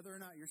consider whether or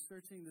not you're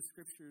searching the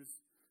Scriptures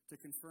to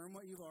confirm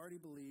what you've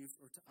already believed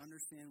or to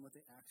understand what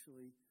they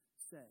actually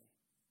say.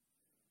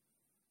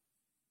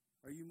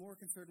 Are you more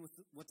concerned with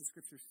what the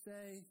Scriptures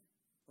say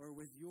or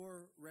with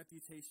your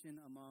reputation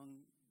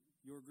among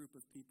your group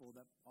of people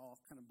that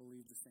all kind of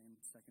believe the same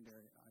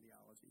secondary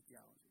theology?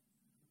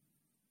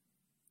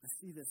 I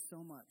see this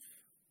so much.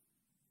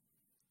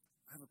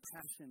 I have a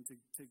passion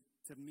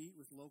to meet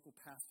with local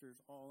pastors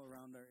all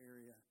around our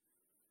area.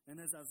 And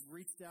as I've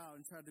reached out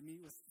and tried to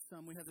meet with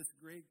some, we have this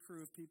great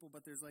crew of people,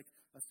 but there's like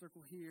a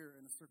circle here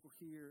and a circle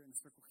here and a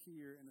circle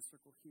here and a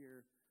circle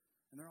here.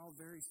 And they're all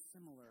very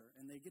similar.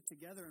 And they get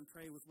together and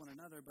pray with one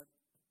another, but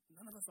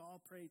none of us all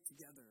pray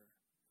together.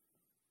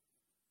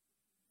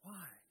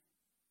 Why?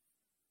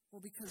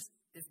 Well, because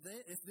if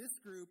this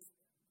group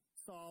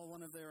saw one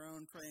of their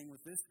own praying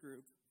with this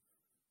group,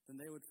 then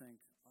they would think,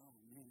 oh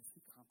man, is he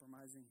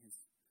compromising his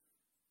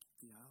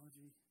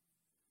theology?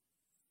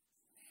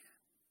 Man.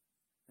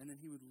 And then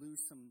he would lose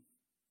some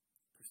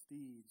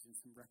prestige and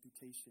some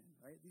reputation,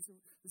 right? This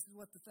is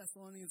what the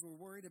Thessalonians were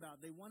worried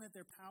about. They wanted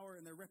their power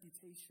and their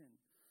reputation.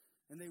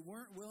 And they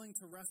weren't willing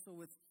to wrestle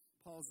with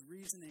Paul's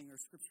reasoning or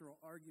scriptural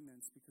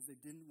arguments because they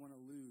didn't want to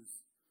lose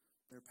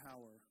their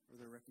power or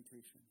their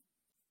reputation.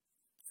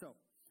 So,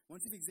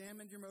 once you've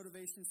examined your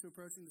motivations to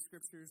approaching the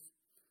Scriptures,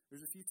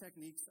 there's a few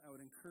techniques I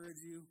would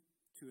encourage you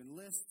to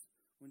enlist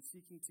when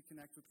seeking to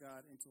connect with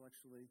God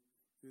intellectually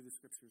through the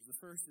Scriptures. The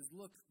first is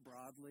look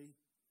broadly.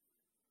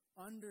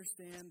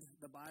 Understand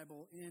the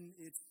Bible in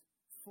its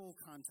full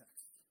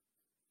context.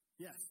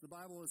 Yes, the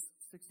Bible is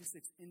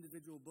 66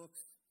 individual books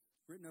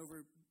written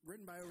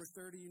by over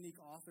 30 unique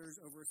authors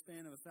over a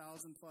span of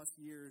 1,000+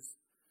 years,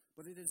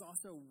 but it is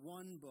also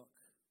one book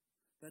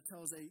that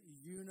tells a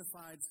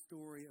unified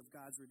story of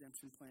God's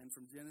redemption plan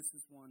from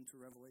Genesis 1 to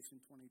Revelation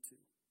 22.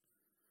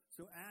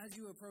 So as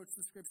you approach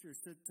the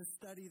Scriptures to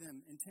study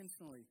them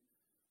intentionally,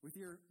 with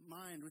your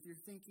mind, with your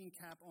thinking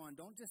cap on,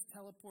 don't just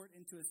teleport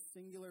into a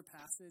singular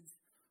passage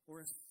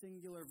or a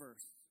singular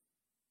verse.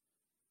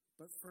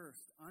 But first,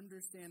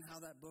 understand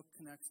how that book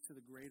connects to the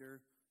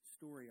greater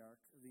story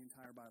arc of the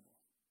entire Bible.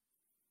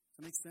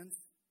 Does that make sense?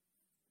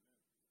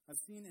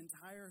 I've seen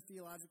entire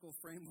theological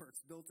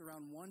frameworks built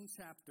around one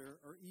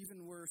chapter, or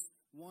even worse,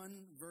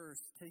 one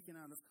verse taken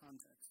out of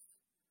context.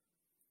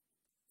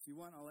 If you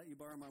want, I'll let you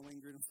borrow my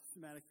Wayne Grudem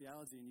systematic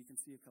theology, and you can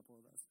see a couple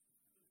of those.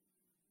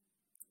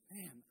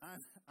 Man,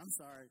 I'm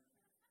sorry.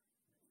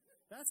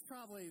 That's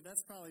probably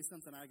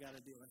something I got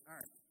to deal with. All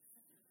right.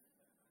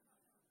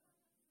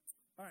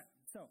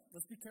 So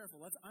let's be careful.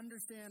 Let's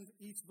understand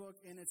each book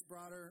in its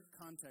broader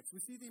context.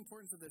 We see the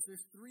importance of this.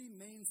 There's 3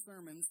 main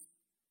sermons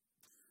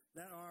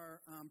that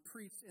are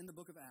preached in the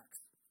book of Acts.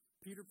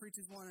 Peter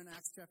preaches one in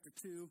Acts chapter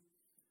 2.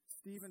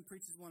 Stephen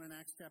preaches one in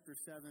Acts chapter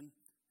 7.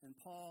 And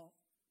Paul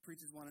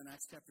preaches one in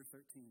Acts chapter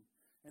 13.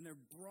 And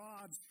they're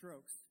broad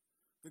strokes.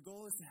 The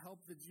goal is to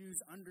help the Jews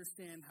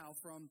understand how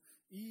from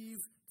Eve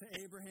to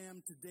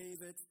Abraham to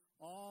David,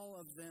 all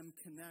of them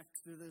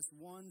connect to this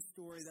one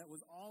story that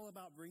was all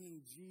about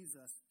bringing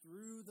Jesus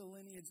through the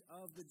lineage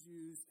of the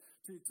Jews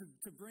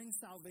to bring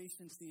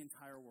salvation to the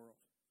entire world.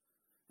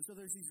 And so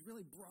there's these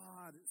really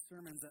broad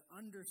sermons that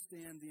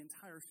understand the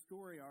entire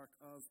story arc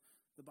of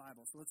the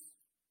Bible. So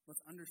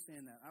let's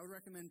understand that. I would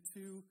recommend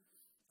 2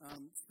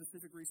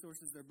 specific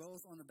resources. They're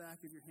both on the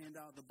back of your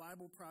handout. The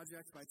Bible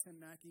Project by Tim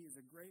Mackie is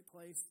a great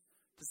place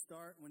to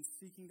start when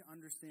seeking to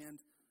understand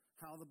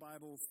how the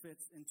Bible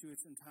fits into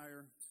its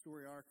entire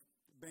story arc.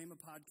 Bema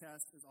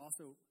Podcast is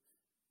also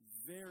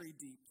very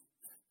deep.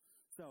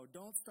 So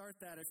don't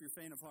start that if you're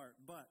faint of heart.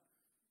 But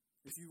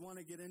if you want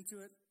to get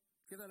into it,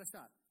 give that a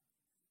shot.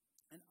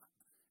 And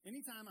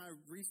anytime I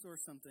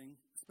resource something,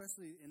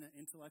 especially in an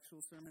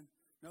intellectual sermon,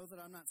 know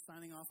that I'm not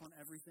signing off on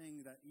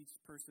everything that each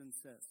person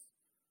says.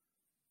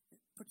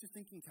 Put your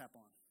thinking cap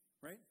on,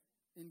 right?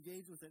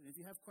 Engage with it. And if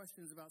you have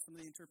questions about some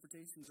of the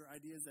interpretations or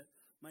ideas that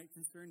might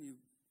concern you,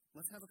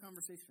 let's have a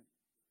conversation.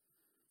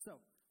 So,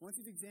 once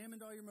you've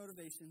examined all your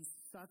motivations,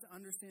 sought to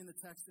understand the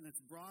text in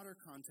its broader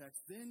context,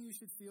 then you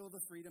should feel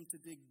the freedom to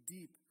dig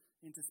deep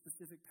into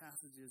specific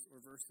passages or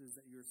verses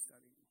that you're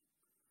studying.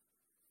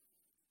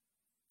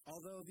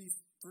 Although these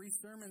 3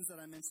 sermons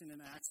that I mentioned in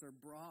Acts are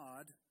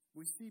broad,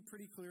 we see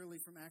pretty clearly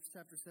from Acts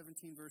chapter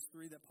 17, verse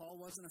 3, that Paul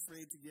wasn't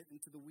afraid to get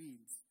into the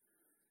weeds.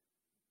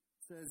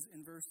 It says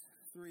in verse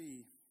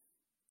 3,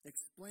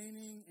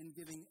 explaining and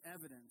giving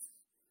evidence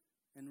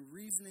and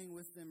reasoning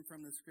with them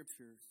from the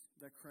Scriptures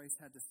that Christ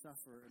had to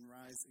suffer and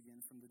rise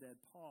again from the dead.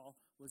 Paul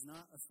was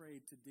not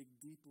afraid to dig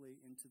deeply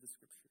into the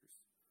Scriptures,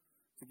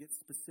 to get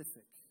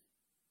specific.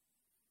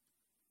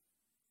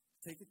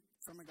 Take it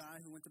from a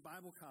guy who went to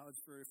Bible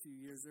college for a few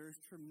years. There is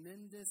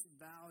tremendous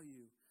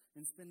value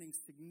in spending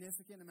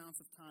significant amounts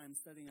of time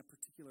studying a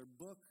particular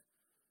book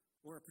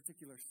or a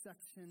particular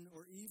section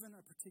or even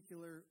a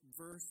particular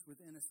verse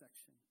within a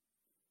section.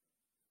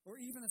 Or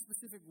even a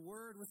specific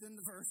word within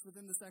the verse,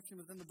 within the section,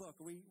 within the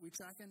book. Are we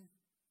tracking?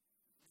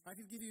 I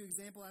could give you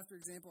example after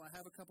example. I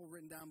have a couple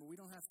written down, but we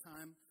don't have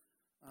time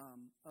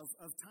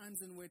of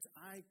times in which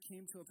I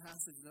came to a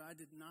passage that I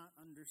did not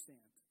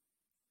understand.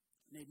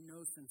 It made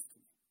no sense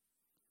to me.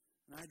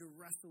 And I had to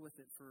wrestle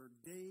with it for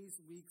days,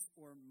 weeks,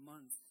 or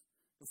months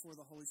before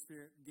the Holy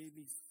Spirit gave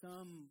me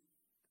some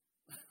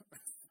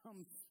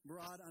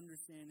broad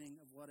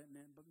understanding of what it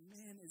meant. But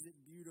man, is it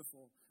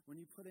beautiful when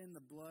you put in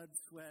the blood,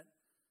 sweat,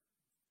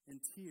 and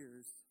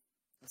tears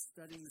of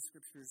studying the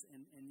Scriptures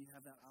and you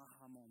have that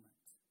aha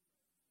moment.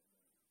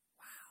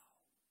 Wow.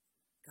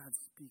 God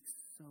speaks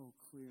so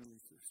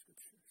clearly through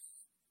Scriptures.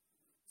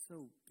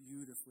 So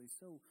beautifully,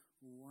 so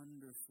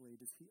wonderfully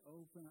does He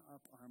open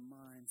up our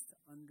minds to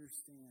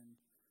understand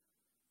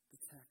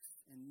the text.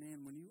 And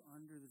man, when you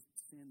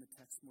understand the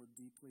text more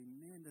deeply,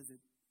 man, does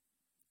it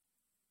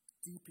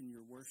deepen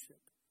your worship.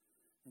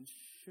 And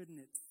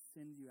shouldn't it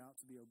send you out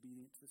to be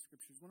obedient to the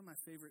Scriptures? One of my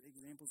favorite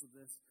examples of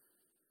this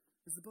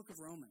is the book of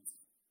Romans.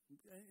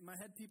 In my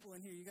head people in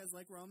here, you guys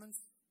like Romans?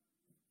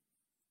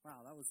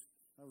 Wow, that was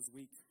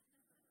weak.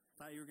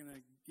 Thought you were going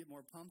to get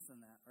more pumped than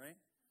that, right?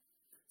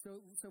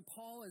 So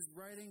Paul is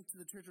writing to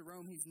the church of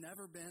Rome. He's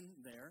never been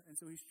there, and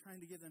so he's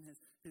trying to give them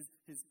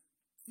his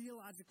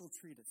theological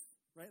treatise,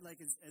 right?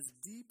 Like as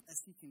deep as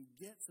he can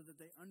get so that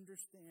they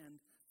understand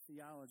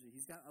theology.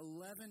 He's got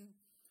 11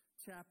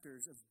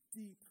 chapters of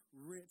deep,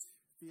 rich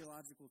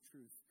theological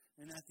truth.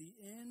 And at the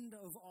end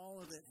of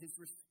all of it, his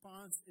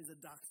response is a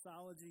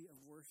doxology of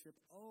worship.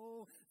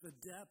 Oh, the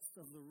depths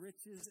of the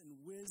riches and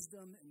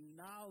wisdom and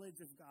knowledge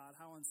of God.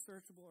 How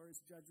unsearchable are his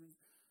judgments.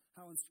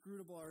 How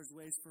inscrutable are his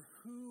ways. For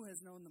who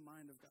has known the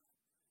mind of God?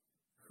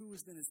 Who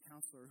has been his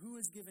counselor? Who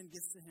has given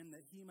gifts to him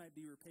that he might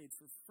be repaid?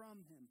 For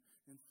from him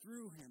and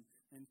through him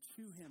and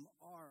to him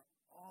are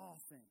all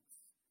things.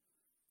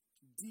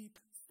 Deep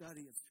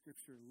study of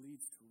Scripture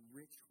leads to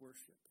rich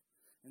worship.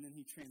 And then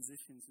he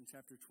transitions in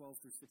chapter 12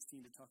 through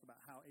 16 to talk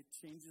about how it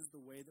changes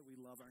the way that we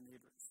love our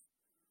neighbors.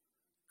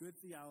 Good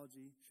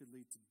theology should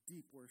lead to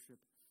deep worship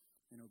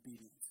and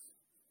obedience.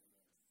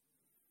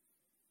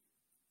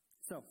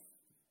 So,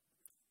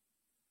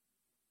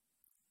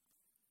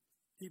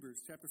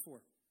 Hebrews chapter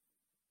 4.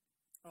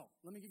 Oh,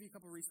 let me give you a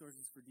couple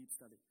resources for deep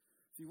study.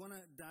 If you want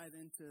to dive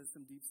into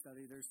some deep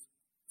study, there's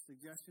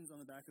suggestions on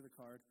the back of the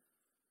card.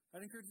 I'd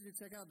encourage you to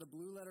check out the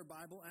Blue Letter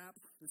Bible app.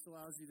 This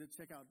allows you to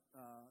check out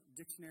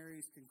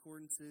dictionaries,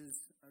 concordances,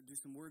 do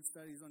some word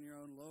studies on your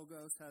own.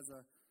 Logos has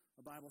a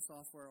Bible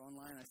software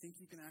online. I think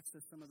you can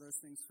access some of those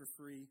things for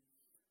free.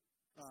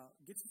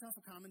 Get yourself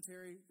a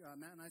commentary.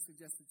 Matt and I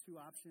suggested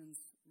two options.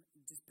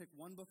 Just pick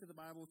one book of the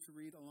Bible to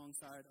read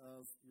alongside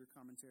of your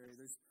commentary.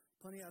 There's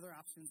plenty of other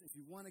options. If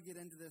you want to get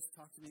into this,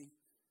 talk to me.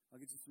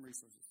 I'll get you some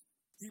resources.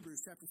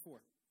 Hebrews chapter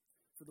 4.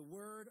 For the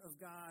word of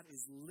God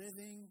is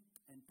living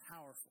and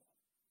powerful,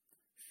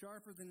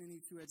 sharper than any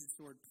two-edged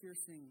sword,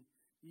 piercing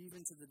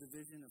even to the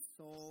division of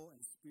soul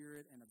and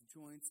spirit and of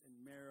joints and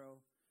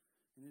marrow,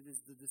 and it is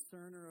the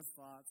discerner of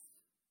thoughts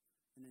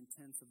and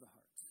intents of the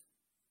heart.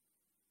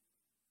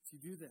 If you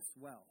do this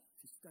well,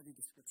 if you study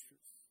the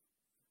Scriptures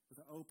with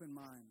an open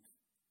mind,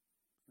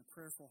 a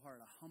prayerful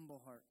heart, a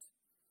humble heart,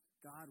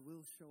 God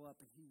will show up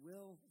and he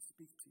will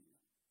speak to you.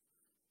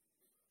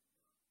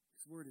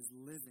 His word is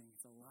living,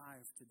 it's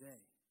alive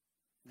today,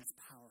 and it's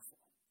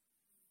powerful.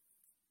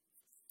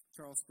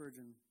 Charles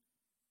Spurgeon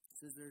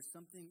says there's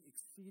something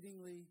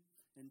exceedingly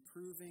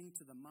improving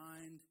to the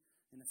mind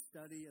in a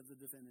study of the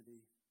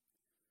divinity.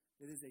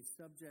 It is a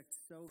subject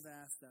so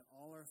vast that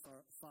all our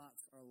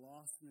thoughts are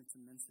lost in its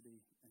immensity,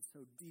 and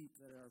so deep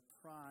that our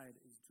pride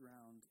is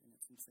drowned in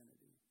its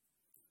infinity.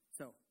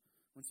 So,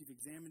 once you've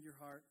examined your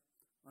heart,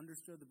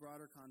 understood the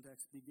broader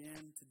context,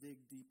 began to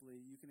dig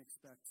deeply, you can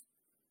expect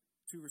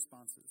two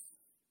responses.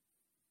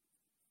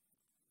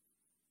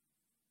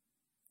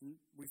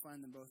 We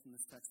find them both in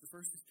this text. The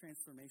first is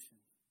transformation.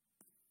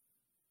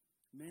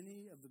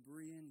 Many of the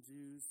Berean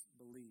Jews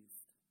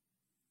believed.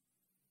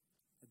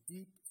 A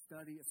deep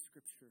study of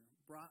Scripture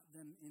brought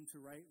them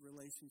into right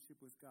relationship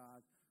with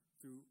God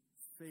through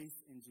faith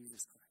in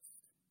Jesus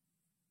Christ.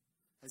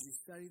 As you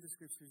study the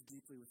Scriptures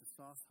deeply with a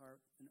soft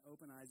heart and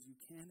open eyes, you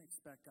can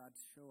expect God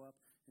to show up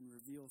and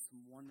reveal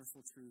some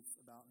wonderful truths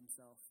about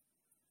himself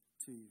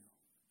to you.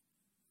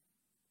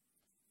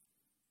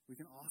 We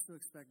can also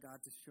expect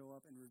God to show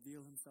up and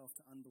reveal himself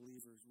to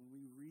unbelievers when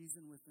we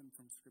reason with them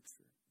from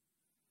Scripture.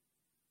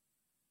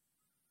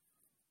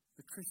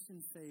 The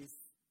Christian faith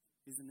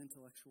is an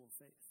intellectual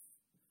faith.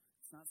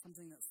 It's not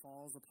something that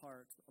falls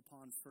apart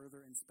upon further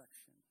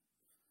inspection.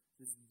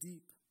 It is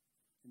deep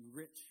and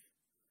rich.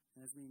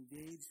 And as we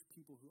engage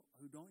people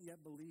who don't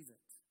yet believe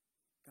it,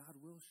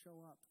 God will show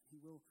up. He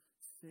will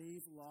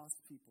save lost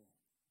people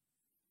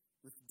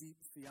with deep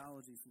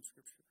theology from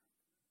Scripture.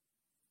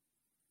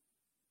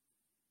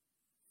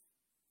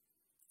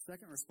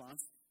 Second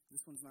response,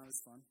 this one's not as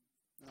fun.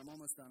 And I'm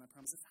almost done, I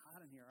promise. It's hot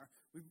in here.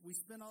 We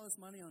spend all this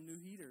money on new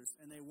heaters,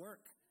 and they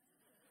work.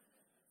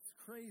 It's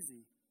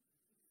crazy.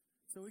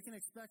 So we can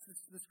expect the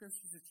Scriptures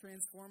to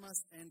transform us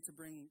and to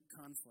bring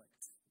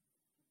conflict.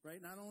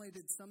 Right? Not only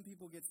did some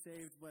people get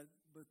saved, but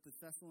the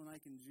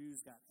Thessalonican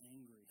Jews got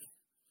angry.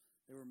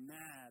 They were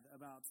mad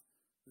about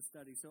the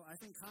study. So I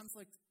think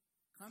conflict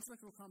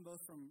will come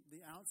both from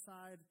the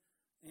outside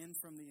and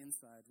from the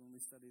inside when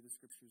we study the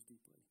Scriptures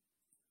deeply.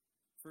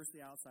 First,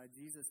 the outside.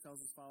 Jesus tells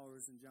his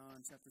followers in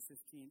John chapter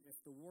 15, if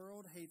the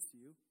world hates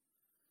you,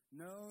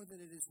 know that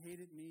it has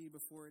hated me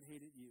before it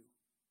hated you.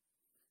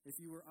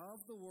 If you were of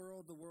the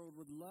world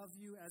would love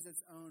you as its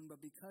own,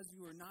 but because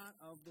you are not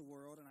of the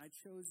world, and I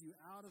chose you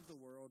out of the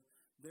world,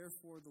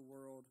 therefore the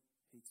world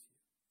hates you.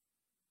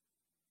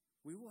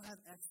 We will have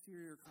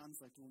exterior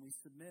conflict when we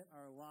submit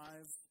our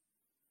lives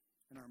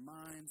and our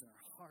minds and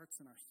our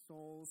hearts and our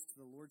souls to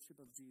the lordship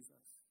of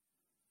Jesus.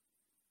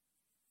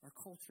 Our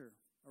culture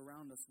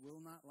around us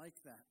will not like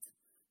that.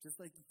 Just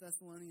like the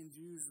Thessalonian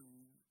Jews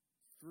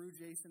threw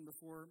Jason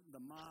before the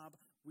mob,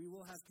 we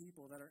will have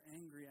people that are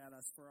angry at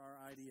us for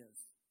our ideas.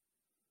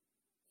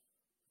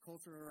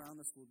 Culture around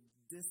us will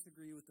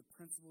disagree with the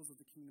principles of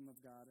the kingdom of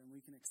God, and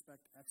we can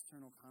expect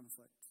external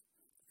conflict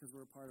because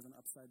we're a part of an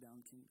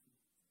upside-down kingdom.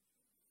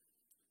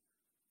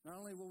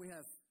 Not only will we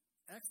have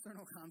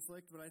external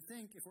conflict, but I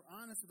think if we're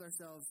honest with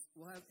ourselves,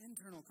 we'll have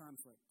internal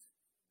conflict.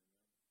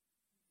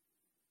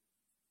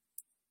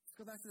 Let's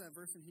go back to that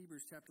verse in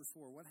Hebrews chapter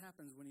 4. What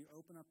happens when you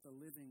open up the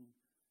living,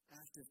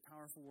 active,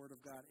 powerful Word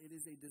of God? It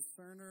is a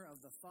discerner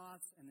of the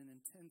thoughts and the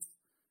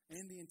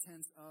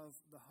intents of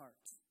the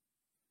heart.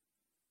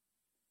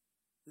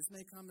 This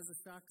may come as a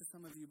shock to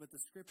some of you, but the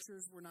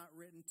Scriptures were not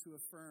written to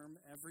affirm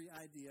every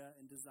idea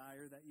and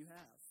desire that you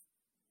have.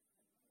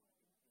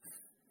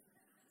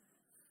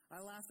 I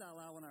laughed out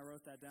loud when I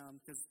wrote that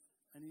down because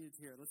I needed to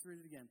hear it. Let's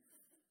read it again.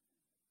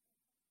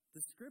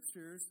 The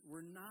scriptures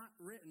were not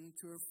written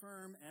to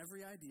affirm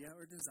every idea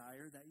or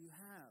desire that you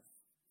have.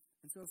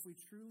 And so if we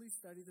truly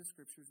study the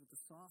scriptures with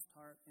a soft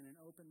heart and an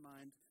open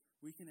mind,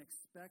 we can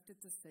expect it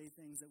to say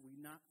things that we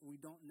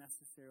don't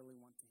necessarily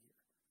want to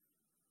hear.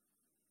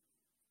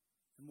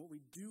 And what we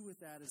do with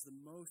that is the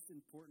most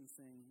important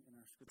thing in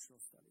our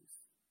scriptural studies.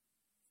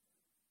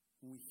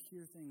 When we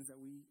hear things that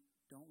we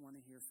don't want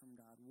to hear from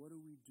God, what do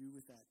we do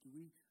with that?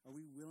 Are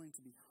we willing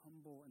to be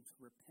humble and to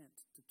repent,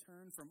 to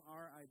turn from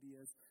our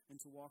ideas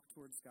and to walk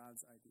towards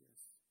God's ideas?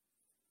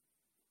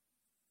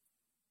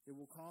 It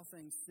will call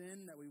things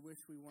sin that we wish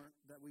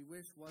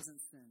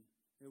wasn't sin.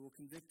 It will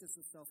convict us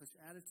of selfish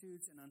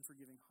attitudes and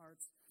unforgiving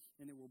hearts,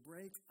 and it will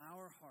break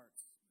our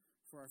hearts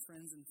for our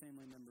friends and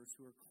family members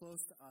who are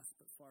close to us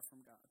but far from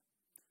God.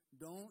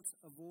 Don't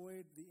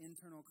avoid the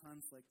internal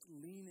conflict.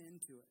 Lean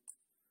into it.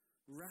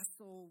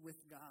 Wrestle with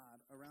God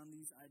around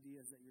these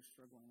ideas that you're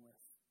struggling with.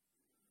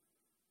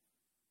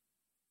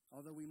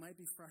 Although we might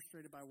be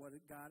frustrated by what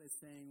God is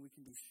saying, we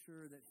can be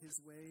sure that His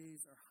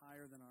ways are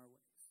higher than our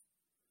ways.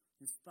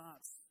 His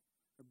thoughts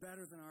are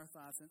better than our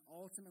thoughts, and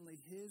ultimately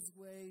His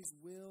ways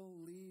will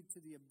lead to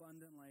the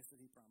abundant life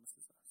that He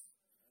promises us.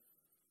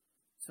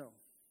 So,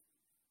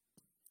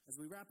 as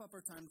we wrap up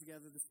our time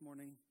together this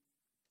morning,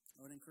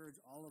 I would encourage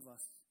all of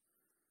us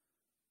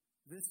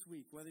this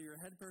week, whether you're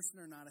a head person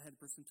or not a head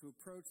person, to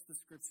approach the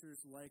scriptures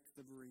like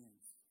the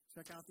Bereans.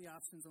 Check out the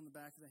options on the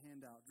back of the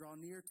handout. Draw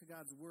near to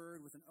God's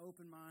word with an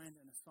open mind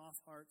and a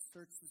soft heart.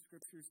 Search the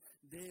scriptures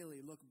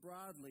daily. Look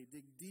broadly.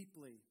 Dig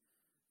deeply.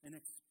 And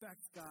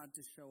expect God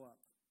to show up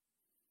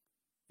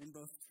in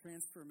both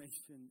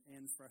transformation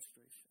and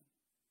frustration.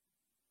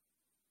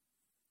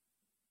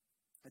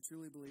 I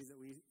truly believe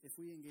that if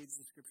we engage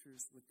the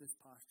scriptures with this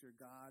posture,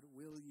 God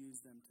will use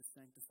them to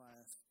sanctify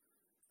us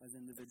as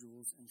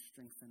individuals and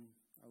strengthen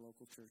our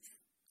local church.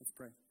 Let's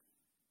pray.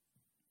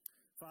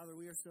 Father,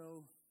 we are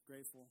so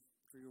grateful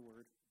for your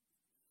word,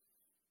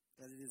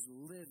 that it is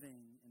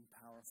living and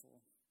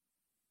powerful,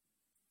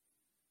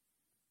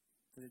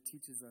 that it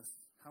teaches us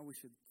how we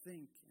should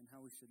think and how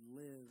we should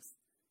live.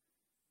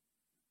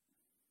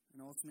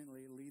 And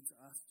ultimately, it leads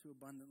us to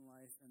abundant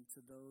life and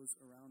to those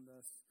around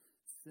us,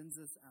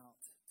 sends us out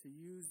to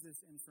use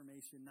this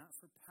information not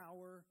for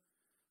power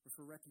or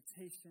for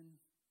reputation,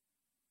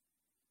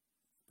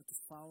 but to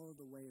follow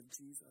the way of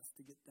Jesus,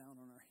 to get down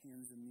on our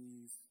hands and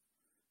knees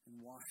and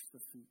wash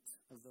the feet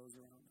of those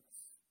around us.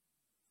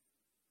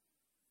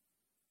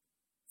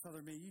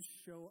 Father,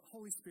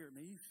 Holy Spirit,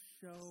 may you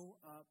show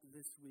up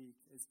this week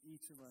as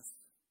each of us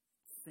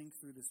think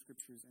through the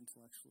scriptures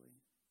intellectually.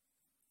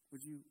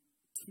 Would you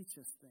teach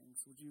us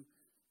things? Would you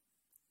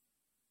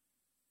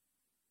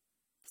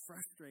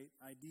frustrate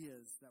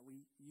ideas that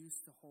we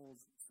used to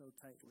hold so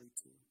tightly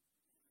to?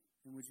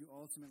 And would you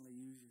ultimately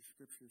use your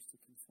scriptures to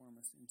conform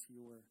us into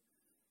your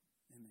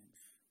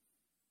image?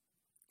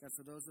 God,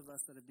 for those of us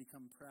that have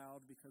become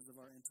proud because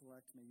of our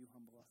intellect, may you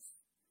humble us.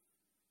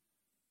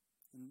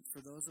 And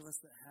for those of us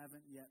that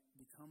haven't yet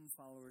become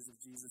followers of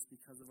Jesus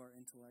because of our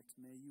intellect,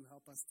 may you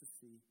help us to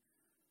see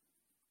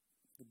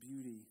the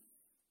beauty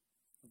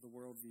of the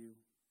worldview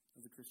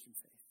of the Christian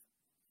faith.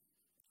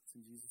 It's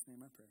in Jesus'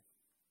 name I pray.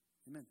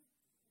 Amen.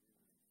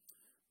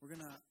 We're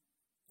going to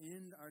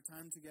end our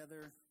time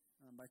together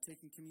by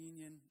taking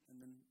communion, and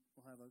then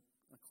we'll have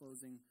a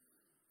closing.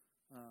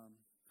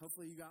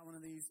 Hopefully you got one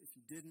of these. If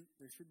you didn't,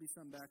 there should be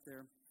some back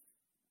there.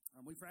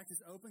 We practice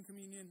open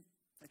communion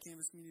at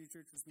Canvas Community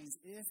Church, which means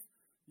if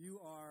you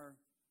are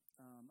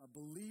a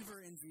believer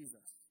in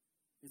Jesus,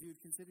 if you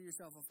would consider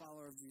yourself a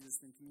follower of Jesus,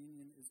 then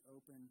communion is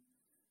open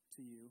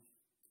to you.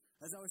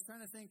 As I was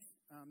trying to think,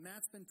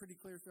 Matt's been pretty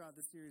clear throughout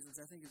this series,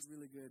 which I think is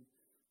really good.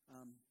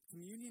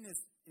 Communion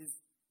is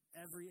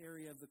every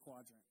area of the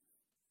quadrant,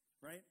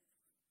 right?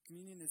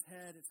 Communion is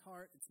head, it's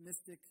heart, it's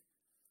mystic,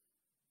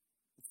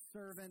 it's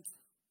servant.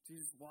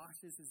 Jesus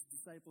washes his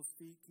disciples'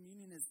 feet.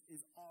 Communion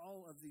is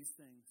all of these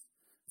things.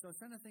 So I was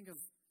trying to think of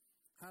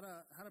how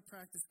to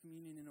practice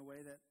communion in a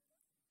way that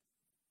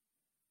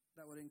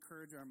would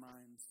encourage our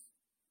minds.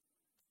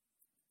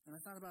 And I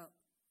thought about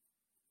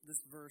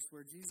this verse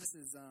where Jesus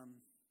is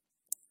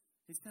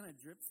he's kind of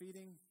drip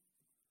feeding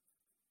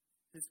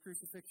his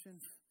crucifixion.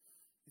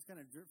 He's kind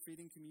of drip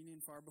feeding communion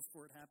far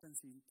before it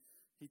happens.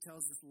 He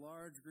tells this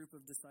large group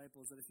of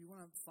disciples that if you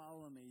want to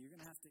follow me, you're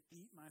going to have to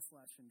eat my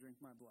flesh and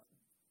drink my blood.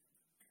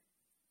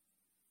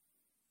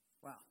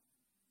 Wow.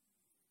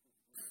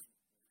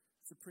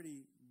 It's a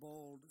pretty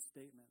bold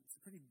statement. It's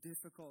a pretty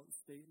difficult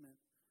statement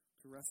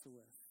to wrestle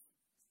with.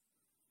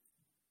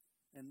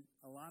 And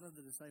a lot of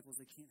the disciples,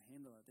 they can't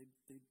handle it.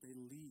 They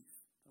leave.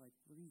 They're like,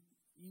 what do you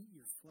eat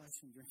your flesh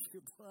and drink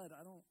your blood?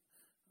 I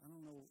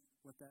don't know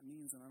what that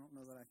means, and I don't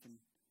know that I can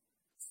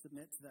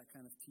submit to that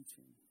kind of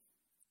teaching.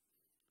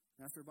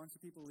 And after a bunch of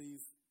people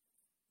leave,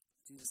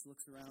 Jesus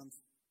looks around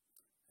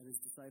at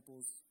his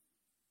disciples.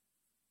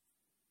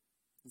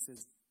 He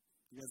says,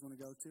 you guys want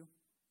to go too?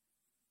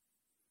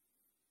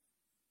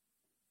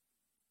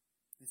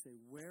 They say,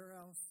 where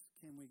else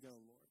can we go,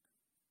 Lord?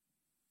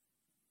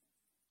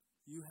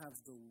 You have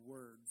the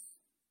words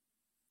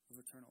of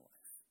eternal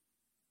life.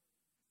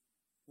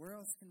 where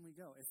else can we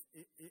go?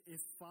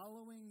 If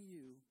following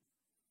you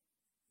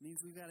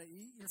means we've got to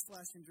eat your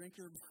flesh and drink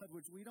your blood,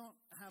 which we don't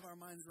have our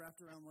minds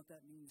wrapped around what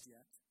that means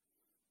yet,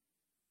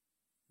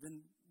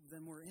 then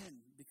we're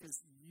in, because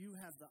you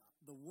have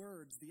the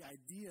words, the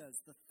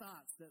ideas, the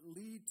thoughts that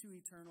lead to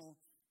eternal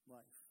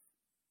life.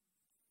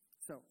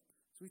 So,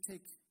 as we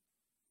take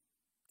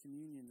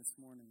communion this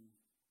morning,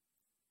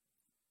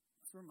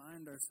 let's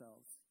remind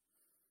ourselves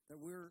that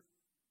we're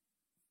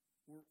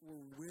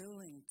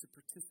willing to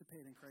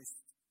participate in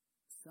Christ's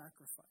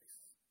sacrifice.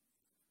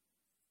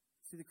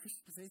 See, the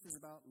Christian faith is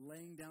about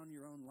laying down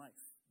your own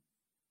life,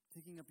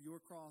 taking up your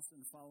cross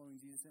and following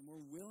Jesus. And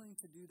we're willing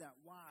to do that.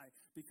 Why?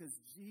 Because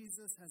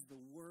Jesus has the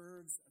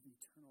words of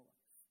eternal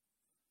life.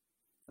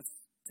 Let's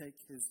take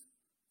his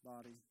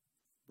body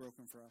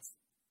broken for us.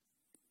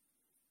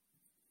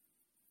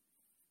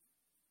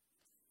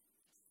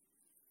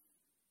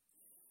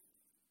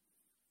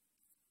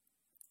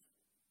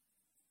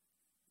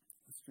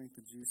 Let's drink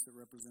the juice that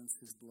represents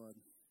his blood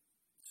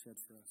shed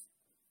for us.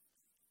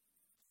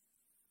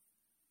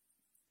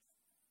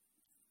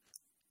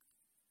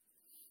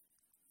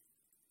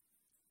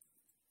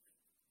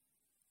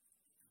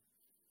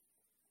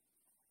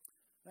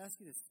 I ask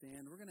you to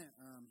stand. We're going to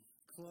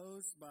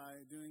close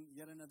by doing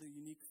yet another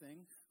unique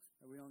thing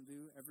that we don't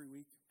do every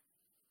week.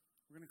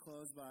 We're going to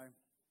close by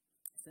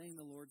saying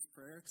the Lord's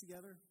Prayer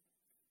together.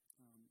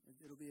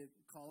 It'll be a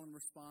call and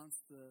response.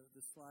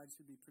 The slide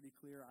should be pretty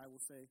clear. I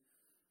will say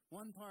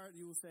one part,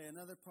 you will say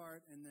another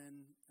part, and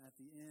then at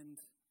the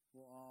end,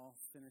 we'll all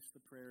finish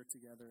the prayer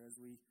together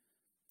as we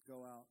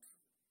go out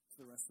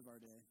for the rest of our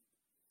day.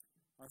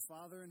 Our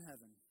Father in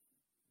heaven,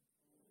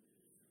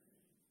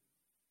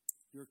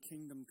 your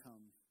kingdom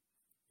come,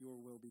 your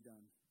will be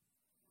done.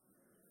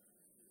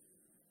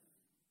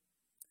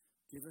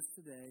 Give us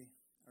today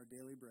our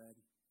daily bread,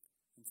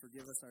 and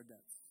forgive us our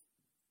debts.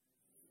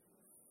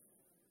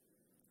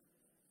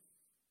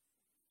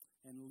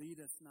 And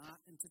lead us not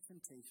into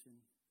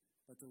temptation,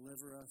 but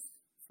deliver us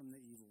from the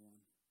evil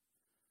one.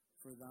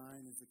 For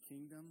thine is the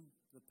kingdom,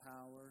 the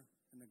power,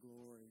 and the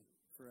glory,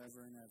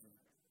 forever and ever.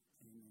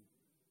 Amen.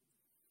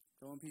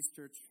 Go in peace,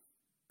 church.